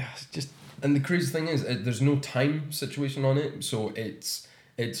 because it's just. And the crazy thing is, there's no time situation on it, so it's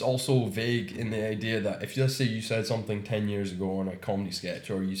also vague in the idea that if let's say you said something 10 years ago on a comedy sketch,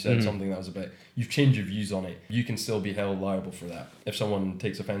 or you said something that was a bit, you've changed your views on it, you can still be held liable for that if someone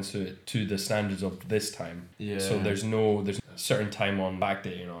takes offense to it to the standards of this time. Yeah. So there's a certain time on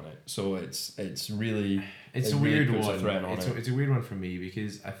backdating on it. So it's really It's it a really weird puts a one. threat on It's a weird one for me,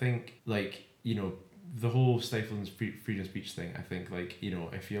 because I think like, you know, the whole stifling freedom of speech thing, I think like, you know,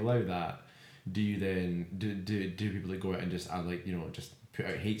 if you allow that, do you then do people that go out and just add like, you know, just put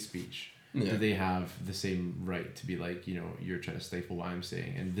out hate speech? Yeah. Do they have the same right to be like, you know, you're trying to stifle what I'm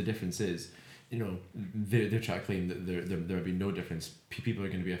saying? And the difference is, you know, they're trying to claim that there would be no difference. People are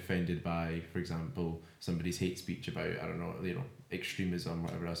going to be offended by, for example, somebody's hate speech about, I don't know, you know, extremism,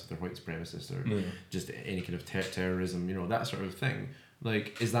 whatever else, if they're white supremacists or just any kind of terrorism, you know, that sort of thing.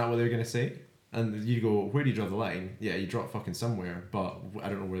 Like, is that what they're going to say? And you go, where do you draw the line? Yeah, you draw it fucking somewhere, but I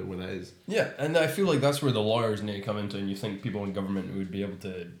don't know where that is. Yeah, and I feel like that's where the lawyers need to come into, and you think people in government would be able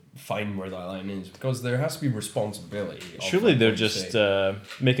to find where that line is, because there has to be responsibility. Surely they're just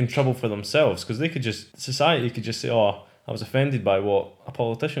making trouble for themselves, because society could just say, oh, I was offended by what a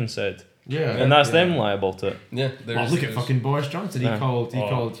politician said. Yeah, and that's them liable to it. Yeah, look at fucking Boris Johnson. He Yeah. called one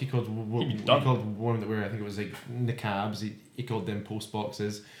that were, I think it was like niqabs. He called them post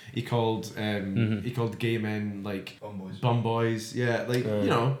boxes. He called gay men like bum boys. Yeah, like you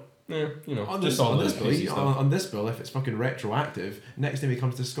know. Yeah, you know, On just this, all on this this bill, basic stuff. on this bill, if it's fucking retroactive, next time he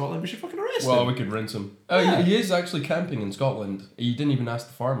comes to Scotland, we should fucking arrest Well, him. we could rinse him. Oh, Yeah. he is actually camping in Scotland. He didn't even ask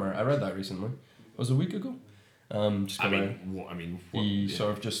the farmer. I read that recently. It was a week ago. He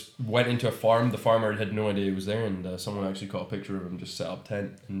sort of just went into a farm. The farmer had no idea he was there, and someone actually caught a picture of him just set up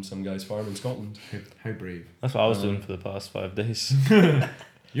tent in some guy's farm in Scotland. How brave. That's what I was doing for the past 5 days.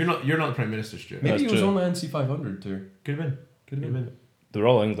 You're not the Prime Minister, Stuart. Maybe That's he was true. on the NC 500 tour. Could have been. Could have been. They're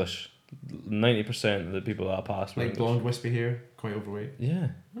all English. 90% of the people that I passed were Like English. blonde, wispy hair, quite overweight. Yeah.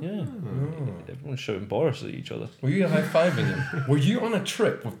 Oh. Everyone's shouting Boris at each other. Were you high-fiving him? Were you on a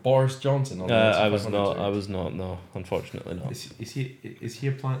trip with Boris Johnson on the NC 500 I was not. tour? I was not. No, unfortunately not. Is he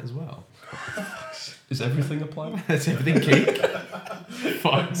a plant as well? Is everything a plan? Is everything cake?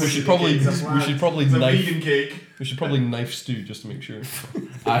 Fuck. We should probably It's a knife. vegan cake. We should probably knife Stu just to make sure.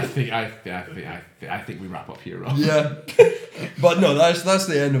 I think we wrap up here, Rob. Yeah, but no, that's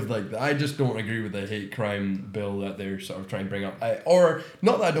the end of like. I just don't agree with the hate crime bill that they're sort of trying to bring up. Or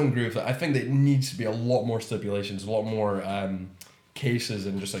not that I don't agree with it. I think that it needs to be a lot more stipulations, a lot more cases,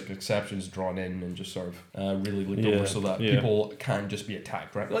 and just like exceptions drawn in, and just sort of really looked over so that people can't just be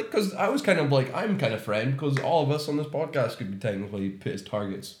attacked, right? Like, because I was kind of like, I'm kind of friend, because all of us on this podcast could be technically put as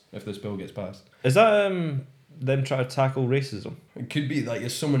targets if this bill gets passed. Is that them trying to tackle racism? It could be like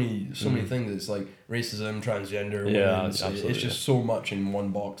there's so many things. It's like racism, transgender. Yeah, women's, absolutely, it's just so much in one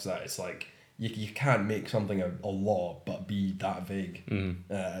box that it's like you can't make something a law but be that vague.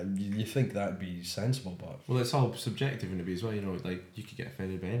 Mm. You think that'd be sensible, but Well, it's all subjective in a way as well. You know, like you could get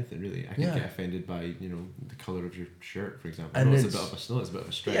offended by anything really. I could Yeah. get offended by the colour of your shirt, for example. And I know it's a it's- bit of a it's a bit of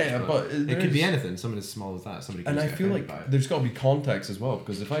a stretch. yeah, but it could be anything. Something as small as that. Somebody. Can and I just get feel offended like by it. there's got to be context as well,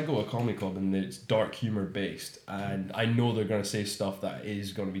 because if I go to a comedy club and it's dark humor based, and I know they're going to say stuff that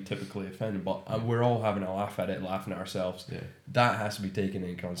is going to be typically offending, but we're all having a laugh at it, laughing at ourselves. Yeah. That has to be taken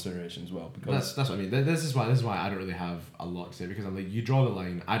into consideration as well, because That's what I mean. This is why I don't really have a lot to say, because I'm like, you draw the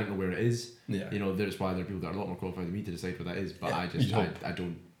line. I don't know where it is. yeah, That's why there are people that are a lot more qualified than me to decide what that is. But Yeah, I just you'd hope.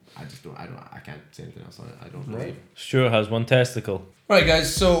 I can't say anything else on it. I don't Right. really. Stuart has one testicle. Right,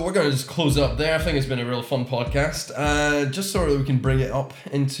 guys, so we're going to just close up there. I think it's been a real fun podcast. Just so that we can bring it up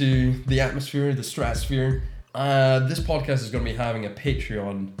into the atmosphere, the stratosphere. This podcast is going to be having a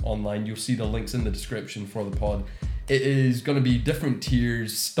Patreon online. You'll see the links in the description for the pod. It is going to be different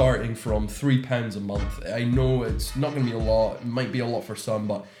tiers starting from £3 a month. I know it's not going to be a lot. It might be a lot for some,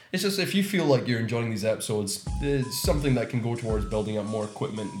 but it's just if you feel like you're enjoying these episodes, it's something that can go towards building up more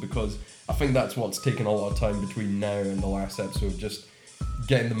equipment, because I think that's what's taken a lot of time between now and the last episode, just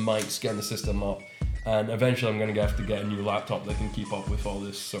getting the mics, getting the system up, and eventually I'm going to have to get a new laptop that can keep up with all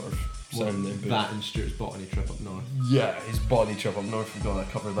this sort of sound input. That and Stuart's botany trip up north. Yeah, his body trip up north, we've got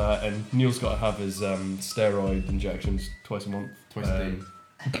to cover that, and Neil's got to have his steroid injections twice a month. Twice a day.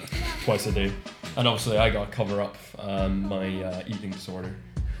 Twice a day. And obviously I got to cover up my eating disorder.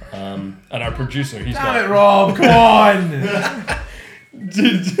 And our producer, he's Damn it, Rob! Come on!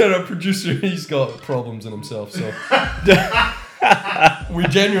 our producer, he's got problems in himself, so we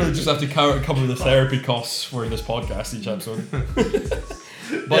genuinely just have to cover the therapy costs for this podcast each episode.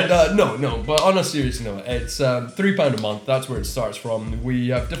 But no, but on a serious note, it's £3 a month. That's where it starts from. We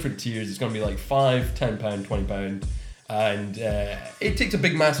have different tiers. It's going to be like £5, £10, £20, and it takes a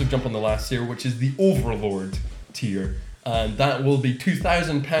big massive jump on the last tier, which is the Overlord tier, and that will be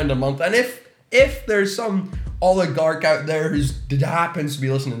 £2,000 a month. And if there's some oligarch out there who happens to be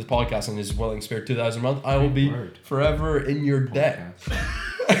listening to this podcast and is willing to spare $2,000 a month, I will be forever in your debt.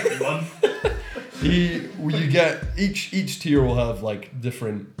 You get each tier will have like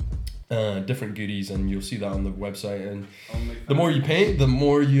different goodies, and you'll see that on the website. And the more you pay, the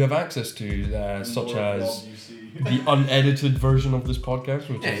more you have access to, such as the unedited version of this podcast,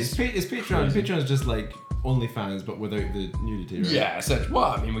 which is it's Patreon. crazy. Patreon's just like OnlyFans, but without the nudity. Right? yeah, essentially. Well,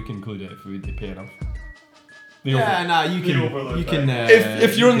 I mean, we can include it if they pay enough. The Yeah, nah, you The can. Overlord You can.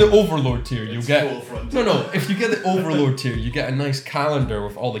 if you're in the Overlord tier, you'll It's get full front. no. If you get the Overlord tier, you get a nice calendar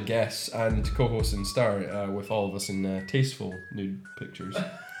with all the guests and co-hosts and star with all of us in tasteful nude pictures.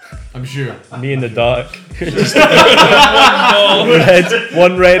 I'm sure. Me in the dark. Just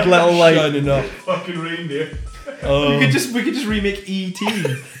one red little light. Shining up. Fucking reindeer. Oh. We could just remake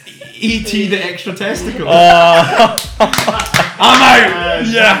E.T. E.T. the extra testicle. I'm out.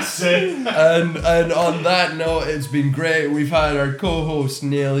 Yes. And And on that note, it's been great. We've had our co-host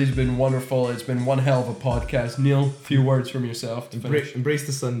Neil. He's been wonderful. It's been one hell of a podcast. Neil, a few words from yourself to finish. Embrace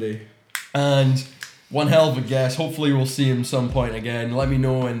the Sunday. And one hell of a guest. Hopefully we'll see him some point again. Let me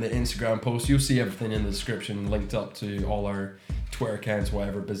know in the Instagram post. You'll see everything in the description linked up to all our Twitter accounts,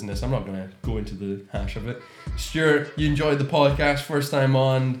 whatever business. I'm not going to go into the hash of it. Stuart, you enjoyed the podcast first time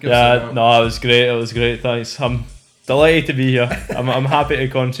on? Give us a Yeah, note. no, it was great. It was great. Thanks. I'm delighted to be here. I'm happy to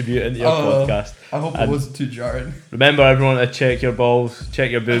contribute into your podcast. I hope it And- wasn't too jarring. Remember, everyone, to check your balls,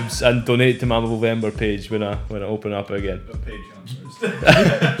 check your boobs, and donate to my Movember page when I open up again. Do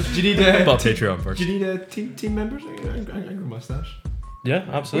you need Patreon first. Do you need team members? I can grow a mustache. Yeah, We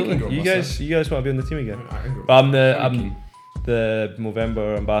can absolutely. grow You mustache. guys want to be on the team again? I can grow. But I'm Very the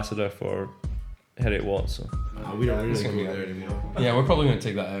Movember ambassador for Harriet Watts. So. We don't It's really gonna go be there anymore. Yeah, we're probably going to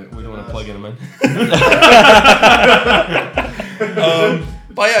take that out. We don't want to plug him in.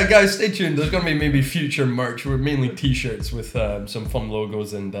 But yeah, guys, stay tuned. There's going to be maybe future merch. We're mainly t-shirts with some fun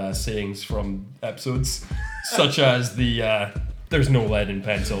logos and sayings from episodes, such as the there's no lead in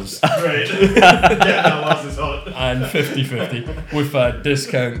pencils right. Yeah, that was his hot. and 50/50 with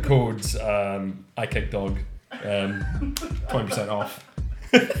discount codes I kick dog 20% off.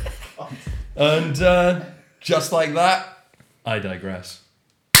 And just like that, I digress.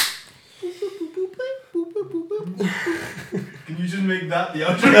 Can you just make that the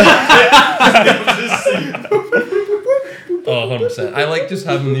outro? Just sing. Oh, 100%. I like just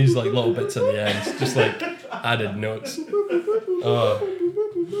having these like little bits at the end, just like added notes. Oh,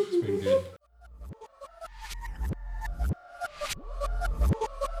 it's been good.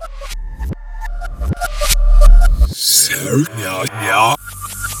 Yeah.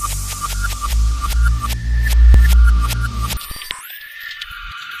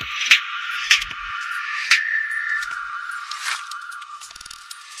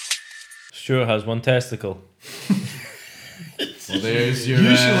 Sure, it has one testicle. Well, there's your.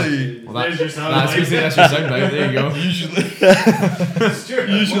 Usually, Well, There's your sound that's bite. that's your sound bite. There you go.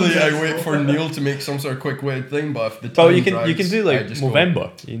 usually I wait for Neil to make some sort of quick-witted thing, but if the time Well, you can drags, do I like just go,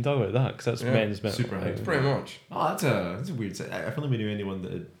 November. You can talk about that because that's Yeah, men's metal. super hype. Pretty much. Oh, that's a weird. If only we knew anyone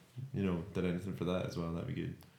that did anything for that as well. That'd be good.